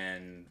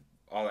and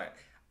all that.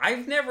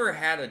 I've never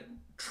had a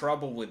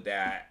trouble with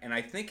that, and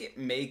I think it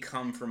may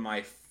come from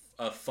a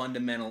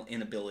fundamental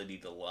inability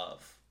to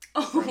love.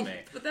 Oh,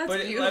 but that's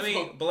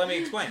beautiful. Let me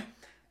explain.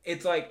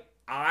 It's like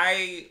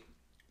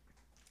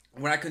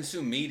when I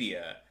consume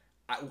media.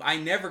 I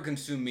never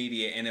consume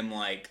media and am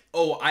like,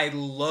 oh, I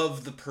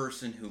love the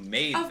person who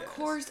made this. Of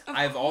course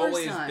I've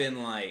always not.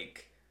 been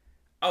like,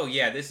 oh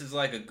yeah, this is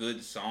like a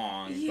good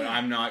song, but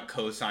I'm not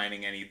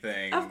co-signing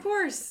anything. Of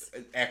course.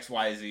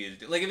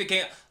 XYZ is like if it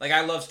can't like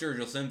I love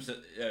Sturgill Simpson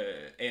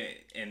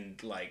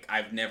and like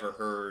I've never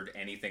heard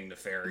anything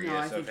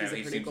nefarious of him.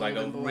 He seems like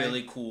a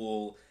really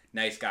cool,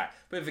 nice guy.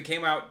 But if it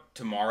came out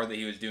tomorrow that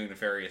he was doing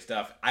nefarious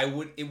stuff,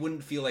 it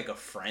wouldn't feel like a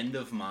friend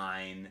of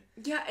mine.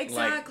 Yeah,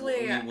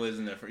 exactly. Like, it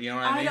wasn't you know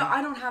what I mean?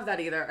 I don't have that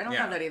either. I don't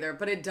have that either.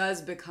 But it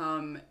does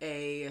become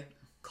a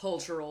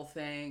cultural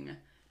thing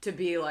to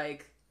be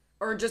like,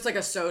 or just like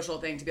a social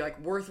thing to be like,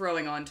 we're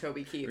throwing on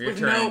Toby Keith with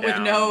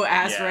no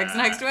asterisks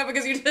next to it,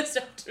 because you just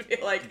have to be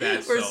like,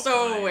 we're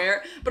so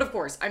aware. But of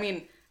course, I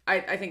mean,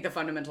 I think the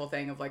fundamental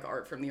thing of like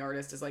art from the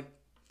artist is like,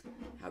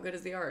 how good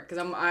is the art?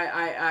 Because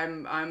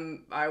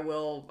I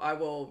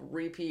will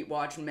repeat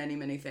watch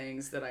many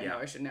things that I know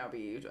I should now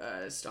be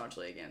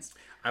staunchly against.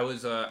 I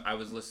was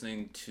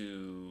listening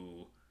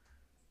to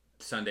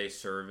Sunday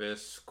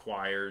Service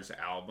Choir's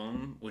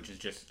album, which is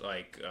just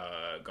like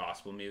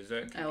gospel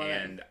music,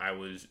 and I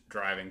was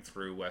driving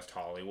through West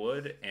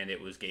Hollywood, and it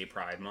was Gay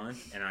Pride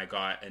Month, and I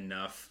got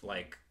enough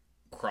like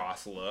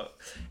cross look,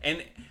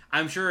 and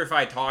I'm sure if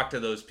I talked to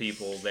those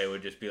people, they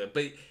would just be like,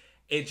 but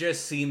it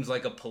just seems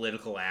like a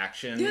political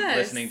action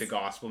listening to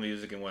gospel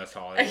music in West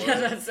Hollywood.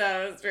 Yeah,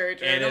 that's very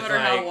true. And no matter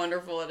how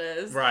wonderful it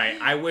is. Right.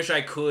 I wish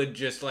I could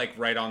just like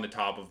right on the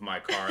top of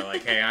my car,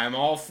 like, hey, I'm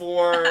all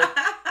for.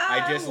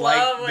 I just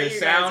like the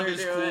sound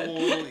is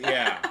cool.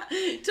 Yeah.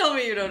 Tell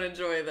me you don't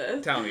enjoy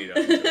this. Tell me you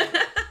don't enjoy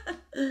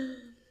it.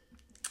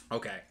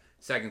 Okay.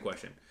 Second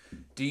question.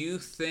 Do you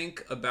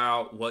think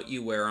about what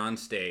you wear on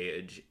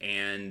stage,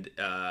 and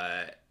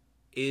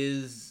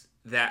is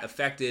that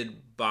affected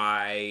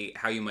by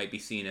how you might be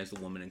seen as a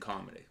woman in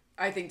comedy?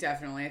 I think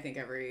definitely. I think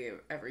every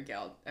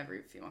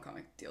female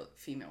comic.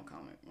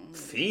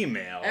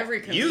 Female?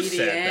 Every comedian. You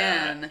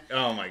said that.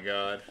 Oh my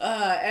god.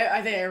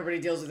 I think everybody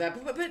deals with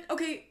that. But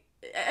okay,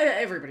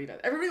 everybody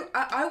does.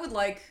 I would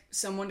like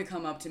someone to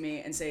come up to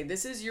me and say,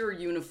 this is your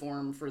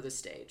uniform for the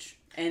stage.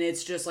 And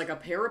it's just like a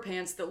pair of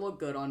pants that look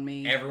good on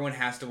me. Everyone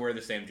has to wear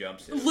the same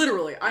jumpsuit.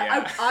 Literally.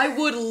 Yeah. I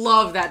would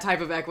love that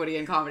type of equity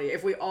in comedy.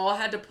 If we all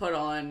had to put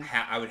on...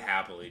 I would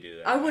happily do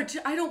that. I would.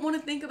 I don't want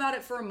to think about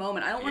it for a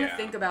moment. I don't want to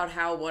think about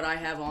how what I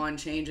have on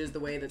changes the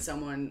way that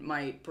someone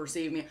might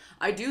perceive me.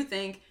 I do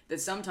think that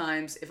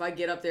sometimes if I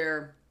get up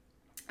there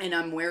and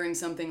I'm wearing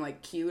something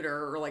like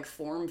cuter or like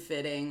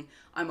form-fitting,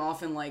 I'm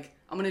often like,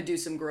 I'm going to do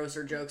some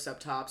grosser jokes up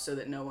top so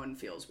that no one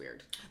feels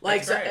weird.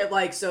 Like,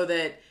 so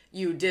that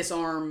you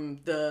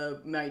disarm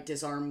the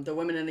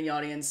women in the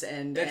audience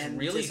and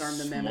really disarm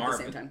the men at the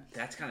same time.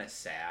 That's kind of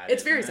sad.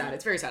 It's very sad.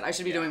 It's very sad. I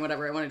should be doing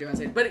whatever I want to do on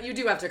stage, but you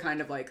do have to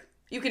kind of like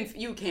you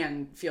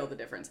can feel the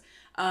difference.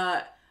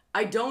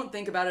 I don't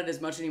think about it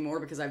as much anymore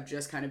because I've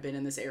just kind of been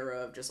in this era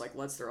of just like,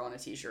 let's throw on a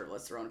t-shirt,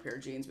 let's throw on a pair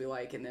of jeans we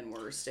like, and then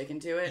we're sticking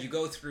to it. You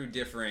go through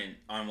different,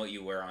 on what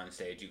you wear on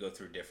stage, you go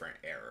through different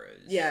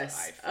eras.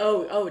 Yes. I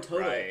feel,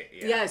 Totally. right?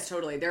 Yeah. Yes,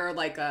 totally. There are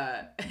like,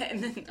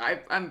 and then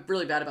I'm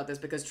really bad about this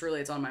because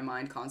truly it's on my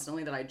mind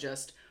constantly that I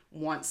just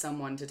want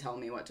someone to tell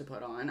me what to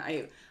put on.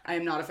 I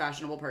am not a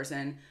fashionable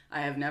person. I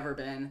have never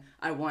been.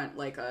 I want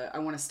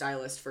a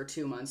stylist for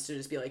 2 months to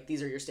just be like,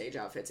 these are your stage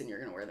outfits and you're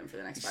going to wear them for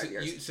the next 5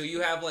 years. So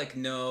you have like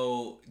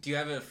do you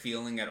have a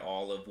feeling at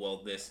all of, well,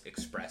 this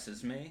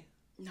expresses me?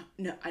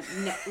 No,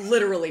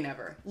 literally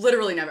never.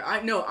 Literally never.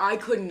 I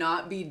could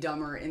not be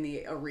dumber in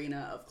the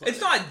arena of clothing.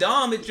 It's not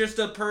dumb. It's just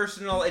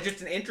it's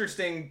just an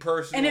interesting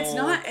personal and it's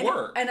not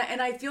quirk.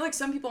 And I feel like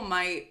some people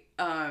might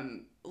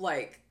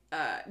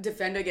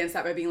defend against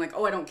that by being like,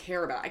 oh, I don't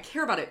care about it. I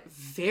care about it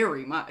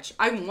very much.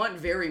 I want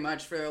very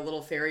much for a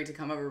little fairy to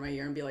come over my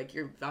ear and be like,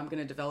 I'm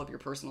going to develop your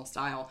personal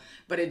style.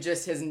 But it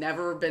just has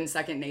never been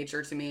second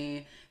nature to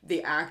me.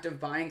 The act of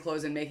buying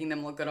clothes and making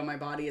them look good on my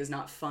body is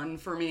not fun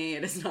for me.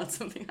 It is not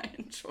something I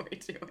enjoy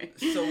doing.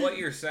 So what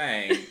you're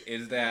saying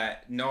is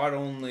that not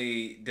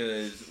only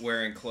does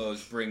wearing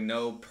clothes bring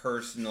no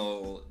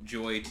personal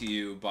joy to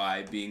you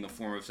by being a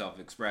form of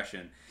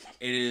self-expression,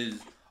 it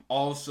is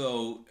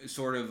also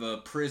sort of a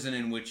prison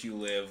in which you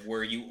live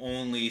where you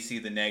only see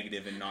the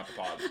negative and not the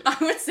positive. I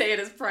would say it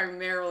is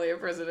primarily a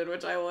prison in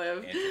which I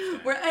live.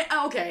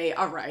 Okay,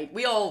 all right.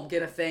 We all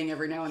get a thing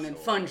every now and then.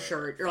 Sure. Fun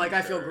shirt. Or like,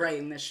 I feel great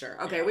in this shirt.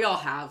 Okay, yeah. We all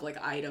have like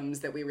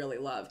items that we really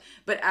love.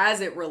 But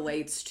as it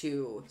relates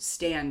to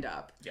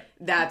stand-up,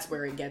 that's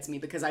where it gets me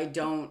because I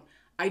don't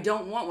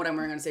want what I'm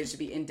wearing on stage to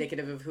be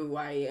indicative of who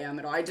I am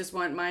at all. I just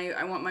want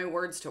my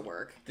words to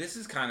work. This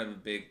is kind of a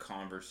big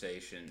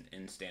conversation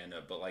in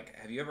stand-up, but like,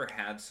 have you ever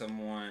had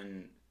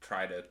someone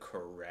try to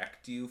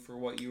correct you for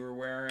what you were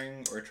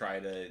wearing, or try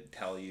to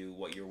tell you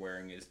what you're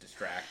wearing is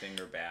distracting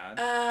or bad?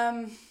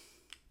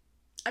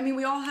 I mean,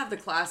 we all have the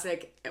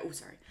classic.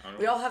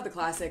 We all have the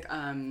classic.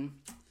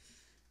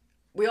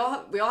 We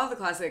all have the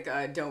classic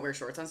don't wear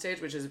shorts on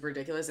stage, which is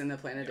ridiculous, and the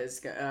planet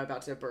is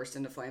about to burst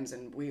into flames,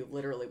 and we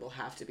literally will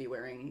have to be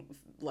wearing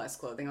less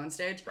clothing on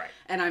stage. Right.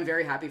 And I'm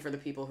very happy for the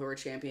people who are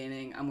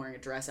championing, I'm wearing a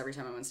dress every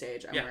time I'm on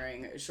stage, I'm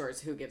wearing shorts,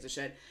 who gives a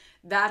shit.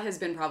 That has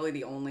been probably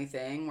the only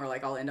thing where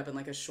like I'll end up in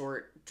like a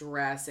short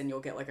dress and you'll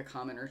get like a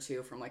comment or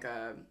two from like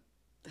a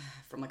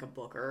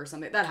booker or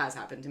something. That has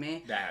happened to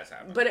me. That has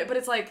happened. But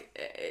it's like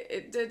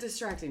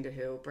distracting to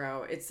who,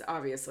 bro? It's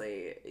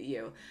obviously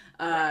you.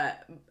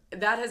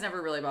 That has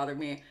never really bothered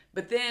me.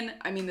 But then,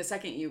 I mean, the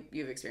second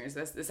you've experienced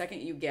this, the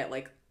second you get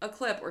like a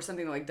clip or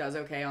something that like does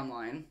okay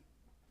online,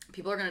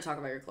 people are going to talk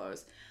about your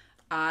clothes.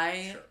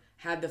 I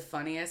had the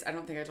funniest. I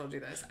don't think I told you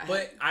this.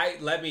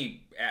 Let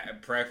me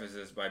preface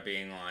this by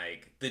being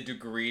like, the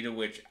degree to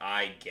which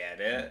I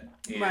get it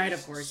is right.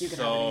 Of course, you can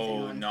have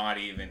anything on. Not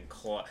even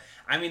close.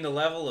 I mean, the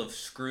level of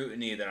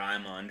scrutiny that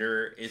I'm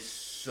under is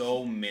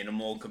so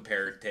minimal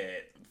compared to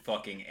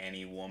fucking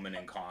any woman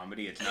in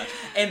comedy. It's nuts.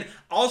 And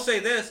I'll say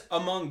this,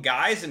 among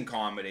guys in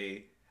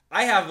comedy,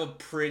 I have a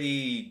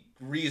pretty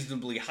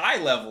reasonably high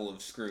level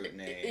of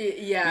scrutiny.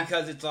 Yeah.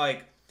 Because it's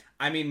like,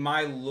 I mean,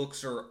 my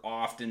looks are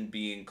often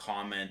being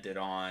commented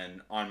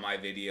on my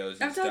videos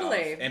and stuff.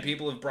 Totally. And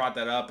people have brought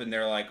that up and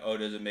they're like, oh,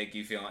 does it make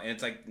you feel... And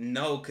it's like,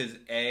 no, because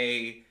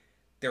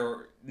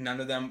none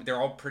of them,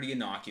 they're all pretty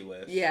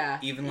innocuous. Yeah.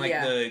 Even like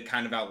the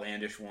kind of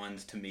outlandish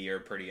ones to me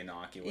are pretty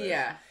innocuous.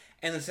 Yeah.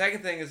 And the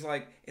second thing is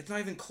like, it's not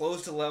even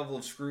close to the level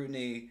of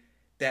scrutiny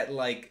that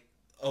like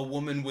a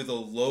woman with a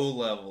low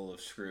level of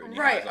scrutiny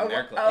has on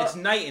their clothes. It's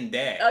night and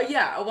day.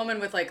 A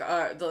woman with like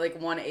the like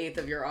 1/8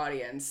 of your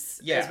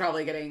audience is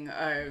probably getting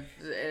an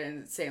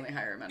insanely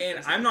higher amount.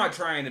 And I'm not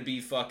trying to be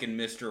fucking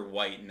Mr.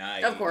 White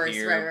Knight, of course,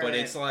 here, but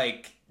it's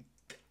like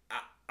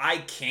I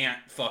can't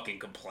fucking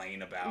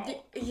complain about.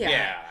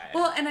 Yeah.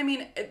 Well, and I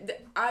mean,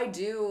 I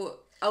do.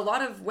 A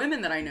lot of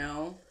women that I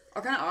know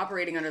are kind of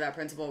operating under that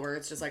principle where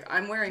it's just like,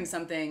 I'm wearing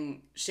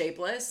something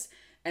shapeless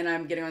and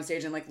I'm getting on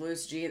stage in like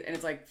loose jeans and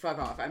it's like, fuck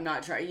off. I'm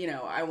not trying,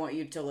 I want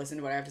you to listen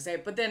to what I have to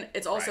say. But then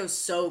it's also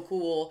so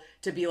cool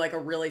to be like a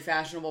really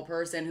fashionable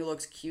person who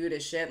looks cute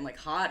as shit and like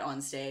hot on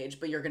stage,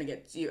 but you're going to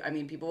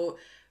get, people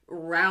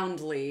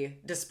roundly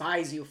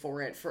despise you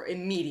for it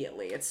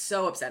immediately. It's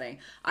so upsetting. Yeah.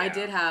 I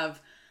did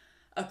have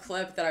a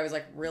clip that I was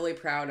like really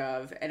proud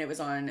of, and it was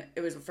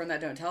from that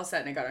Don't Tell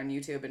set, and it got on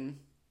YouTube,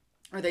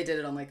 or they did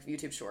it on like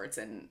YouTube Shorts,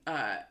 and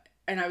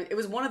it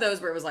was one of those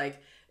where it was like,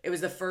 it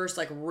was the first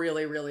like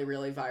really, really,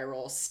 really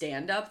viral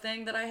stand-up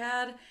thing that I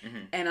had,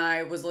 and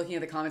I was looking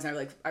at the comments,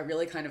 and I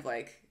really kind of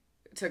like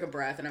took a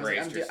breath, and I was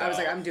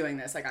like, I'm doing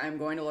this, like I'm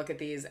going to look at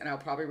these, and I'll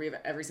probably read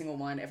every single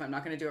one. If I'm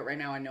not going to do it right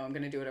now, I know I'm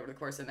going to do it over the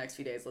course of the next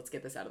few days. Let's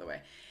get this out of the way.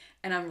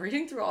 And I'm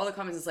reading through all the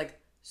comments. It's like,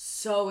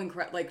 so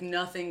incredible, like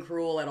nothing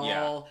cruel at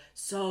all,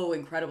 so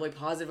incredibly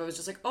positive. I was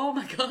just like, oh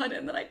my god.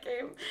 And then I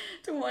came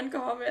to one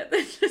comment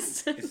that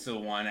just it's the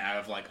one out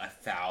of like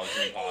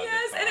 1,000 positive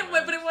comments.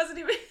 But it wasn't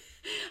even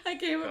I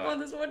came upon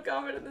this one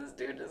comment and this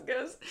dude just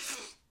goes,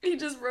 he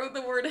just wrote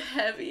the word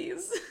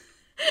heavies.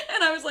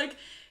 And I was like,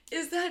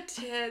 is that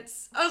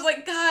tits? I was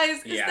like,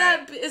 guys, is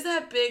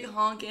that big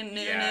honkin'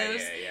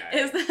 news? Yeah.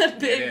 Is that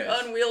big It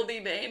is. unwieldy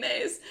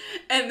mayonnaise?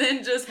 And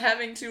then just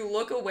having to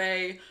look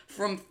away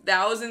from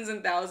thousands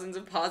and thousands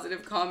of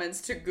positive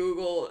comments to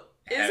Google,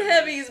 is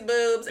Heavy's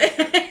boobs?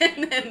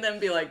 And then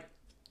be like,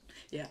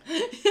 yeah.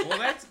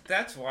 Well,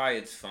 that's why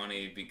it's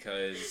funny,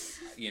 because,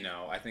 you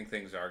know, I think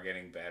things are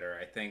getting better.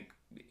 I think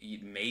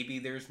maybe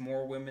there's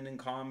more women in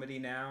comedy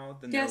now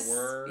than there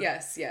were.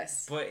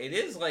 Yes. But it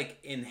is like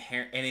an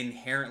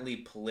inherently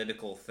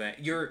political thing.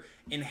 You're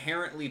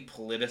inherently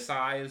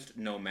politicized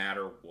no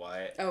matter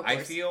what. Oh, of I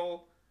course.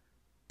 feel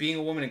being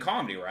a woman in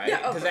comedy, right? Yeah,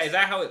 of course. Is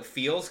that how it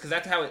feels? Because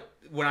that's how it,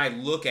 when I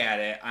look at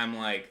it, I'm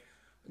like,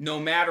 no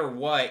matter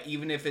what,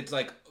 even if it's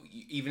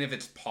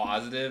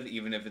positive,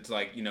 even if it's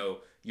like, you know,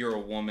 you're a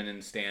woman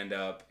in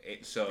stand-up,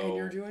 so... And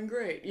you're doing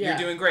great. You're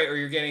doing great, or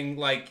you're getting,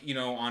 like, you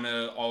know, on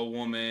a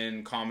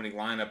all-woman comedy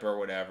lineup or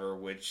whatever,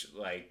 which,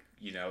 like,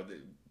 you know,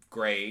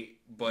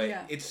 great, but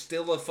it's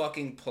still a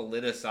fucking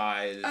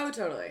politicized... Oh,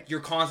 totally. You're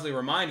constantly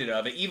reminded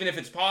of it, even if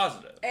it's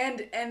positive.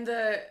 And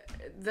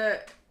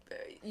the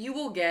you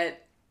will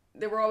get...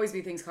 There will always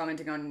be things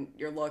commenting on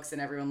your looks,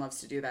 and everyone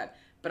loves to do that.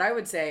 But I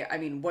would say, I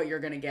mean, what you're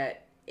going to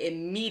get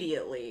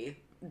immediately...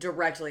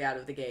 directly out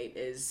of the gate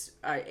is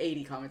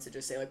 80 comments that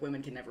just say like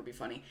women can never be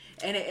funny,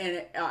 and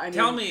I mean,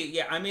 tell me,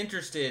 I'm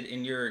interested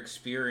in your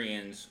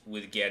experience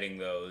with getting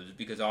those,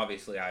 because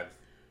obviously I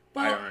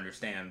don't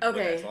understand what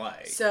that's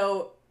like.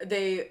 So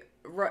they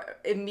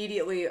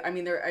immediately, I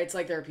mean, it's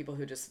like there are people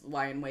who just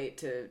lie in wait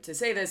to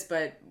say this,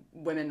 but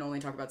women only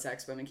talk about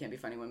sex. Women can't be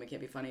funny. Women can't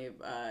be funny.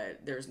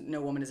 There's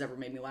no woman has ever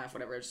made me laugh.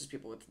 Whatever. It's just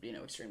people with, you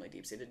know, extremely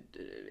deep seated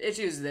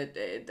issues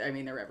that I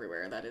mean, they're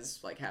everywhere. That is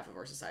like half of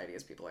our society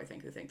is people, I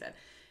think, who think that,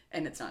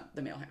 and it's not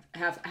the male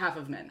half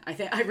of men.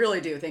 I really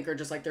do think are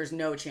just like there's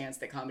no chance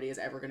that comedy is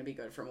ever going to be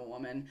good from a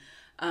woman,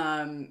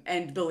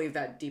 and believe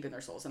that deep in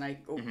their souls. And I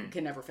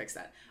can never fix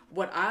that.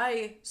 What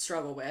I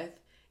struggle with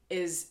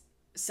is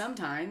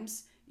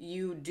sometimes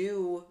you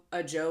do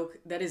a joke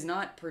that is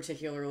not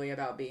particularly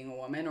about being a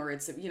woman, or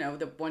it's, you know,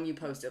 the one you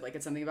posted, like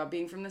it's something about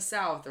being from the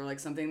South, or like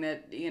something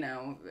that, you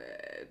know,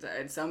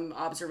 some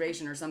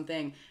observation or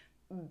something.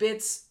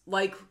 Bits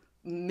like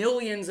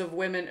millions of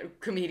women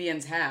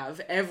comedians have.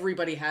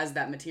 Everybody has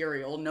that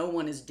material. No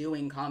one is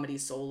doing comedy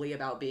solely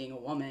about being a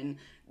woman,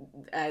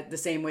 the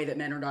same way that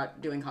men are not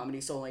doing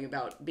comedy solely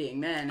about being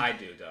men. I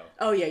do, though.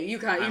 Oh yeah, you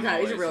kind of,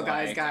 he's a real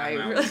guy's guy.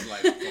 I'm always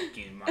like,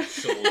 fucking my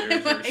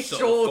shoulders are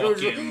so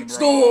fucking broad.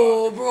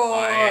 So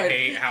broad. I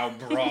hate how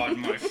broad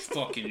my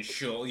fucking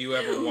shoulder. You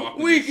ever walk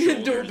with We your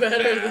can do shoulders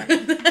better back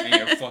than that. and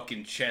your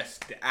fucking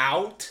chest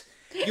out?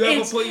 You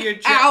ever It's put your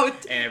chest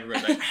out. and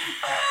everybody's like,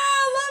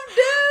 I love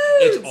dudes.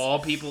 it's all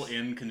people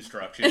in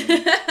construction.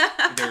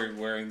 They're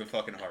wearing the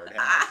fucking hard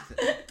hat.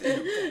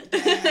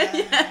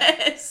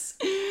 Yes.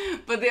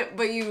 But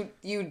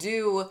you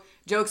do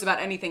jokes about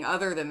anything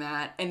other than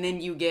that, and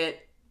then you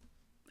get,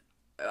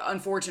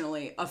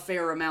 unfortunately, a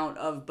fair amount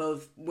of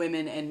both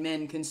women and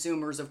men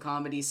consumers of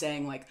comedy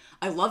saying like,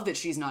 I love that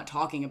she's not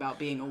talking about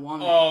being a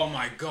woman. Oh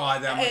my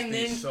god, that must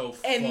be so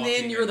fucking And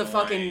then you're the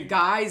annoying. fucking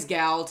guy's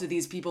gal to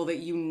these people that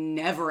you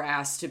never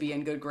asked to be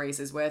in good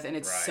graces with, and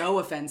it's so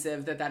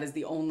offensive that is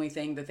the only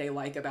thing that they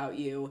like about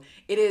you.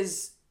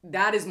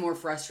 That is more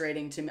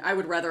frustrating to me. I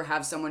would rather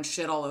have someone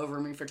shit all over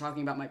me for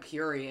talking about my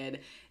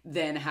period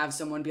than have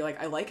someone be like,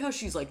 I like how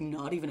she's like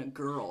not even a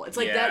girl. It's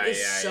like, that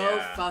is so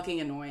fucking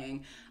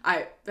annoying.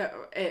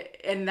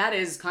 And that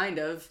is kind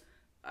of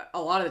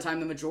a lot of the time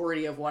the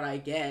majority of what I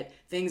get,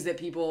 things that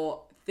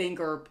people think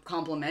are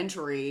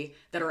complimentary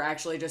that are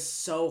actually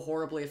just so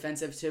horribly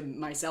offensive to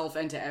myself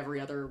and to every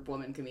other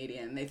woman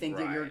comedian. They think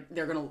that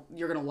you're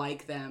gonna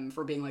like them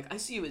for being like, I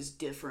see you as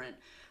different.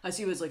 I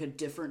see you as like a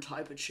different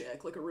type of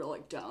chick, like a real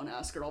like down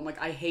ass girl. I'm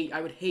like, I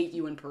would hate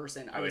you in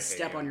person. I would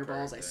step on your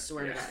balls. I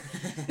swear to God.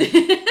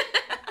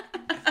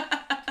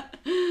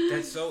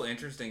 That's so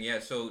interesting. Yeah.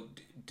 So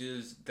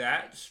does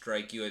that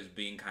strike you as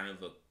being kind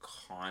of a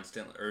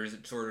constant, or is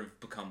it sort of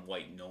become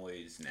white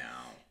noise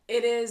now?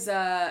 It is,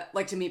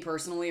 like to me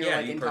personally, or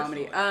like in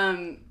comedy.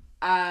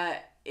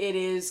 It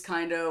is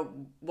kind of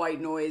white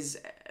noise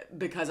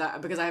because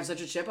I have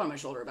such a chip on my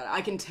shoulder about it.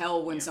 I can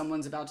tell when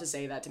someone's about to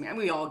say that to me. And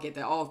we all get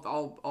that.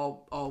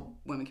 All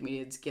women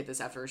comedians get this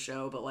after a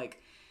show, but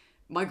like,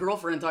 my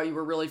girlfriend thought you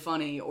were really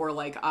funny, or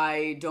like,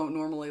 I don't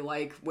normally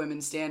like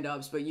women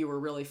stand-ups, but you were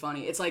really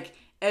funny. It's like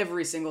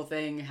every single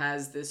thing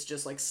has this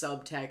just like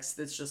subtext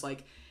that's just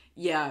like,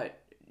 yeah,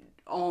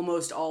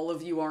 almost all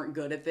of you aren't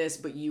good at this,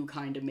 but you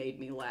kind of made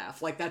me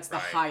laugh. Like, that's the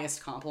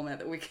highest compliment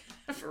that we can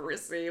ever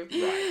receive.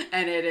 Right.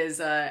 And it is,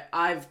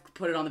 I've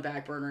put it on the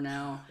back burner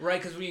now.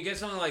 Right, because when you get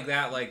something like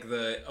that, like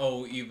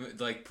even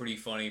like pretty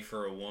funny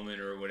for a woman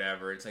or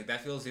whatever, it's like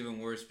that feels even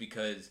worse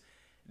because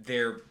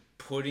they're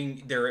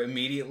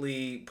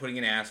immediately putting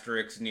an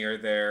asterisk near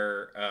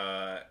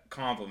their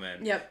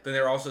compliment. Yep. But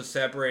they're also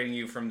separating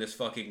you from this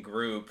fucking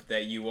group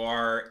that you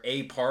are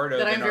a part of,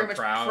 that I'm and very are much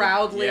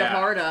proudly a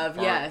part of.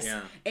 Yes.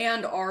 Yeah.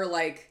 And are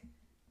like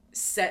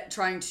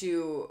trying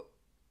to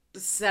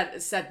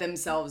set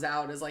themselves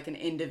out as like an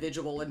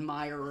individual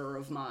admirer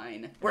of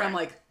mine, where I'm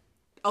Right. like,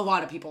 a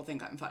lot of people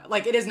think I'm funny.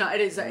 Like it is not like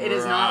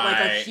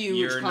a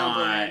huge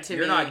compliment to me.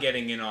 You're not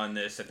getting in on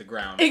this at the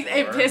ground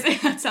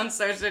That sounds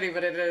so shitty,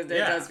 but it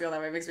Yeah. does feel that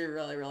way. It makes me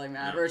really, really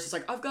mad. Yeah. Where it's just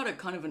like, I've got a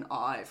kind of an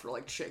eye for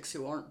like chicks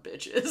who aren't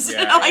bitches.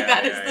 Yeah, Like yeah,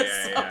 that is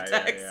yeah, the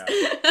yeah,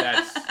 subtext.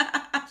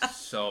 That's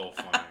so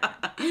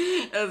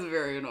funny. That's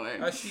very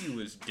annoying. She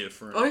was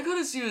different. All you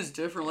gotta see is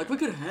different. Like we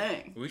could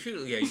hang. You should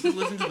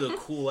listen to the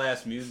cool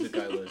ass music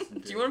I listen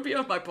to. Do you want to be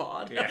on my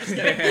pod? Yeah. I'm just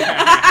kidding.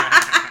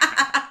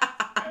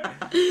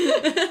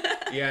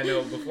 Yeah,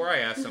 no, before I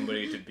ask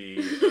somebody to be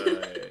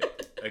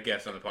a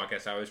guest on the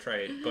podcast, I always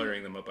try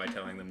buttering them up by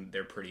telling them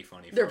they're pretty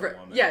funny for a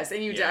woman. Yes,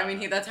 and you yeah. I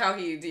mean, that's how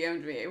he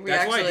DM'd me.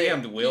 That's why I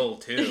DM'd Will,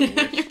 too.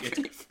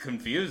 It's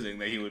confusing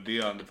that he would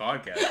be on the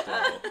podcast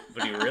still,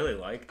 but he really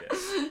liked it.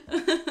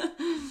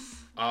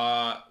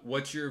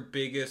 What's your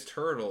biggest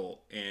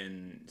hurdle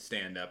in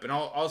stand-up? And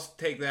I'll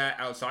take that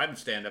outside of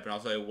stand-up, and I'll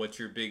say, what's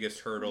your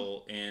biggest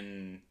hurdle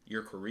in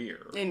your career?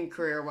 In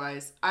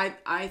career-wise,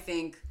 I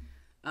think,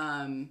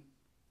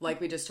 like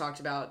we just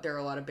talked about, there are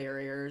a lot of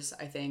barriers,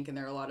 I think, and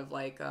there are a lot of,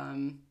 like,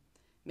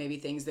 maybe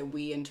things that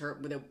we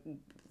the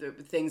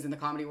things in the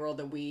comedy world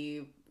that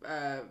we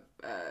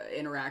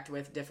interact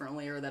with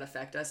differently or that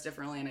affect us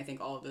differently, and I think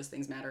all of those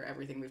things matter.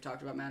 Everything we've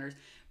talked about matters.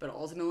 But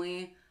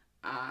ultimately,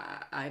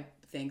 I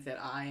think that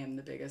I am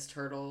the biggest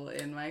hurdle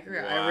in my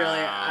career.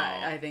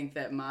 Wow. I think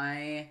that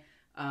my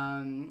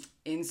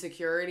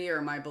insecurity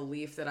or my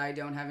belief that I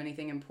don't have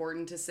anything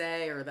important to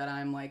say or that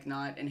I'm like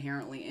not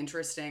inherently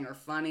interesting or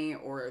funny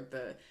or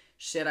the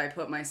shit I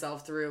put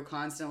myself through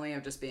constantly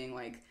of just being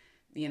like,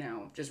 you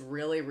know, just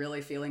really,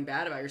 really feeling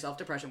bad about yourself,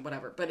 depression,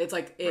 whatever. But it's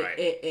like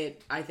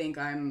I think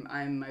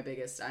I'm my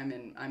biggest. I'm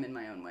in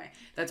my own way.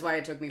 That's why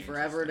it took me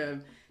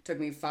forever took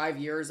me 5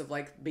 years of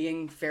like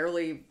being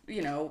fairly,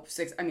 you know,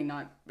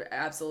 not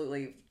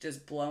absolutely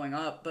just blowing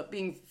up, but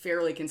being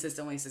fairly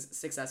consistently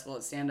successful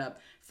at stand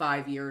up.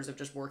 5 years of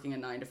just working a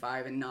 9 to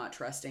 5 and not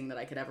trusting that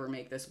I could ever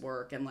make this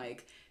work and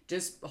like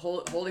just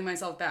holding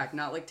myself back,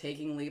 not like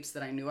taking leaps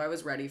that I knew I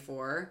was ready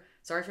for.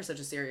 Sorry for such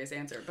a serious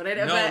answer, but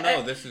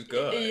This is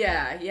good.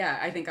 Yeah.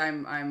 I think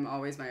I'm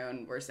always my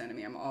own worst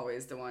enemy. I'm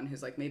always the one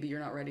who's like, maybe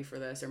you're not ready for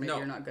this, or maybe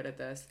you're not good at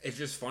this. It's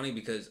just funny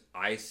because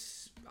I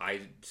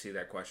see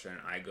that question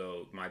and I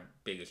go, my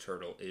biggest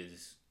hurdle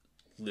is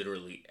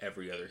literally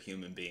every other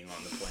human being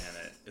on the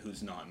planet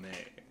who's not me.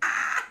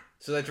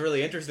 So that's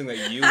really interesting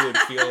that you would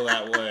feel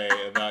that way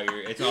about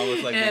your. It's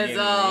almost like it's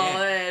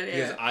all in,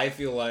 because I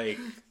feel like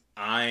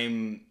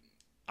I'm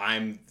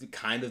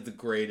kind of the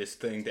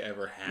greatest thing to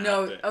ever happen.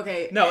 No,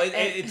 okay. No,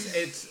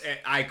 it's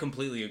I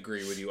completely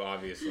agree with you,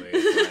 obviously.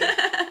 It's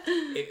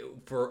like,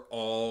 for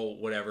all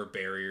whatever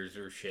barriers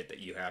or shit that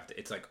you have to,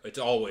 it's like, it's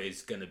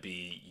always going to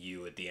be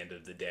you at the end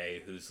of the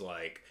day who's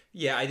like,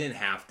 yeah, I didn't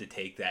have to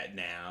take that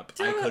nap.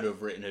 I could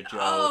have written a joke.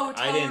 Oh,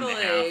 totally. I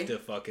didn't have to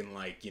fucking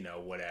like, you know,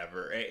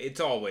 whatever. It's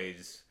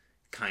always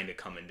kind of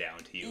coming down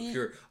to you. If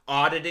you're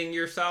auditing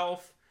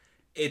yourself,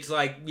 it's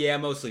like, yeah,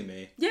 mostly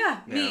me.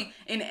 Yeah, me.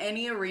 In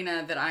any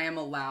arena that I am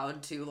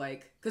allowed to,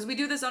 like, because we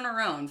do this on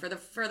our own. For the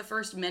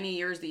first many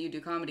years that you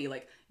do comedy,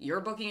 like, you're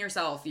booking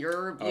yourself.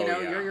 You're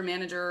you're your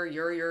manager.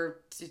 You're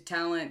your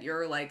talent.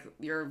 You're like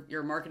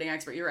your marketing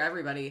expert. You're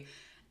everybody.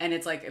 And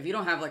it's like, if you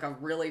don't have like a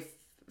really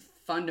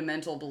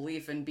fundamental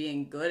belief in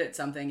being good at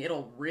something,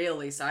 it'll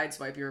really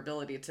sideswipe your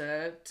ability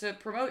to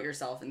promote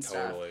yourself and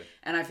stuff. Totally.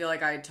 And I feel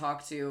like I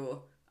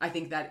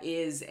think that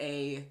is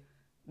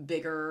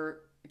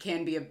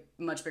can be a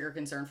much bigger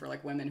concern for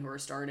like women who are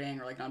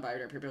starting or like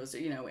non-binary people,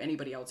 you know,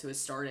 anybody else who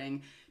is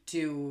starting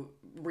to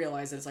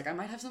realize that it's like, I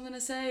might have something to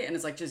say, and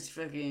it's like, just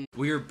fucking.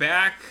 We are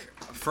back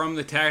from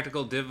the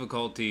tactical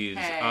difficulties.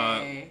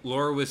 Hey.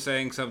 Laura was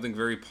saying something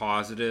very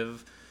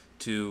positive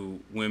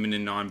to women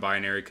and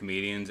non-binary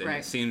comedians, and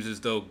it seems as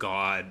though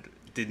God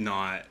did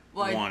not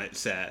want it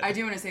said. I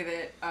do want to say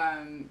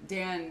that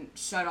Dan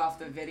shut off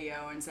the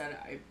video and said,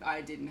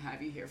 I didn't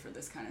have you here for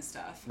this kind of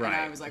stuff. Right. And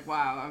I was like,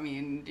 wow, I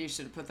mean, you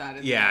should have put that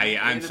in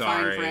I'm the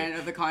sorry. fine print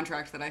of the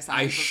contract that I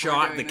signed. I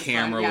shot the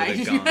camera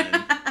with a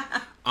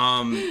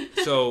gun.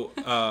 So,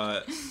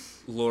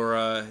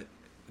 Laura,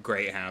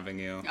 great having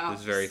you. It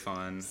was very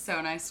fun. So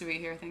nice to be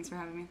here. Thanks for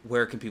having me.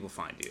 Where can people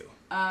find you?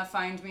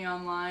 Find me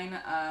online,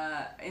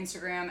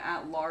 Instagram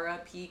at Laura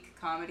Peek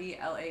Comedy,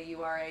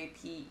 LauraPeek.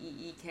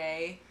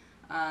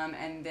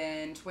 And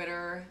then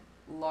Twitter,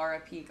 Laura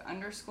Peek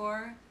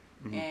 _.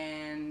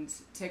 And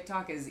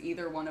TikTok is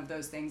either one of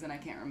those things, and I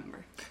can't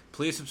remember.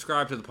 Please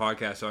subscribe to the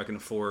podcast so I can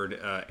afford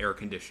air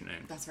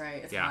conditioning. That's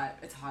right. It's hot.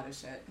 It's hot as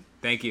shit.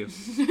 Thank you.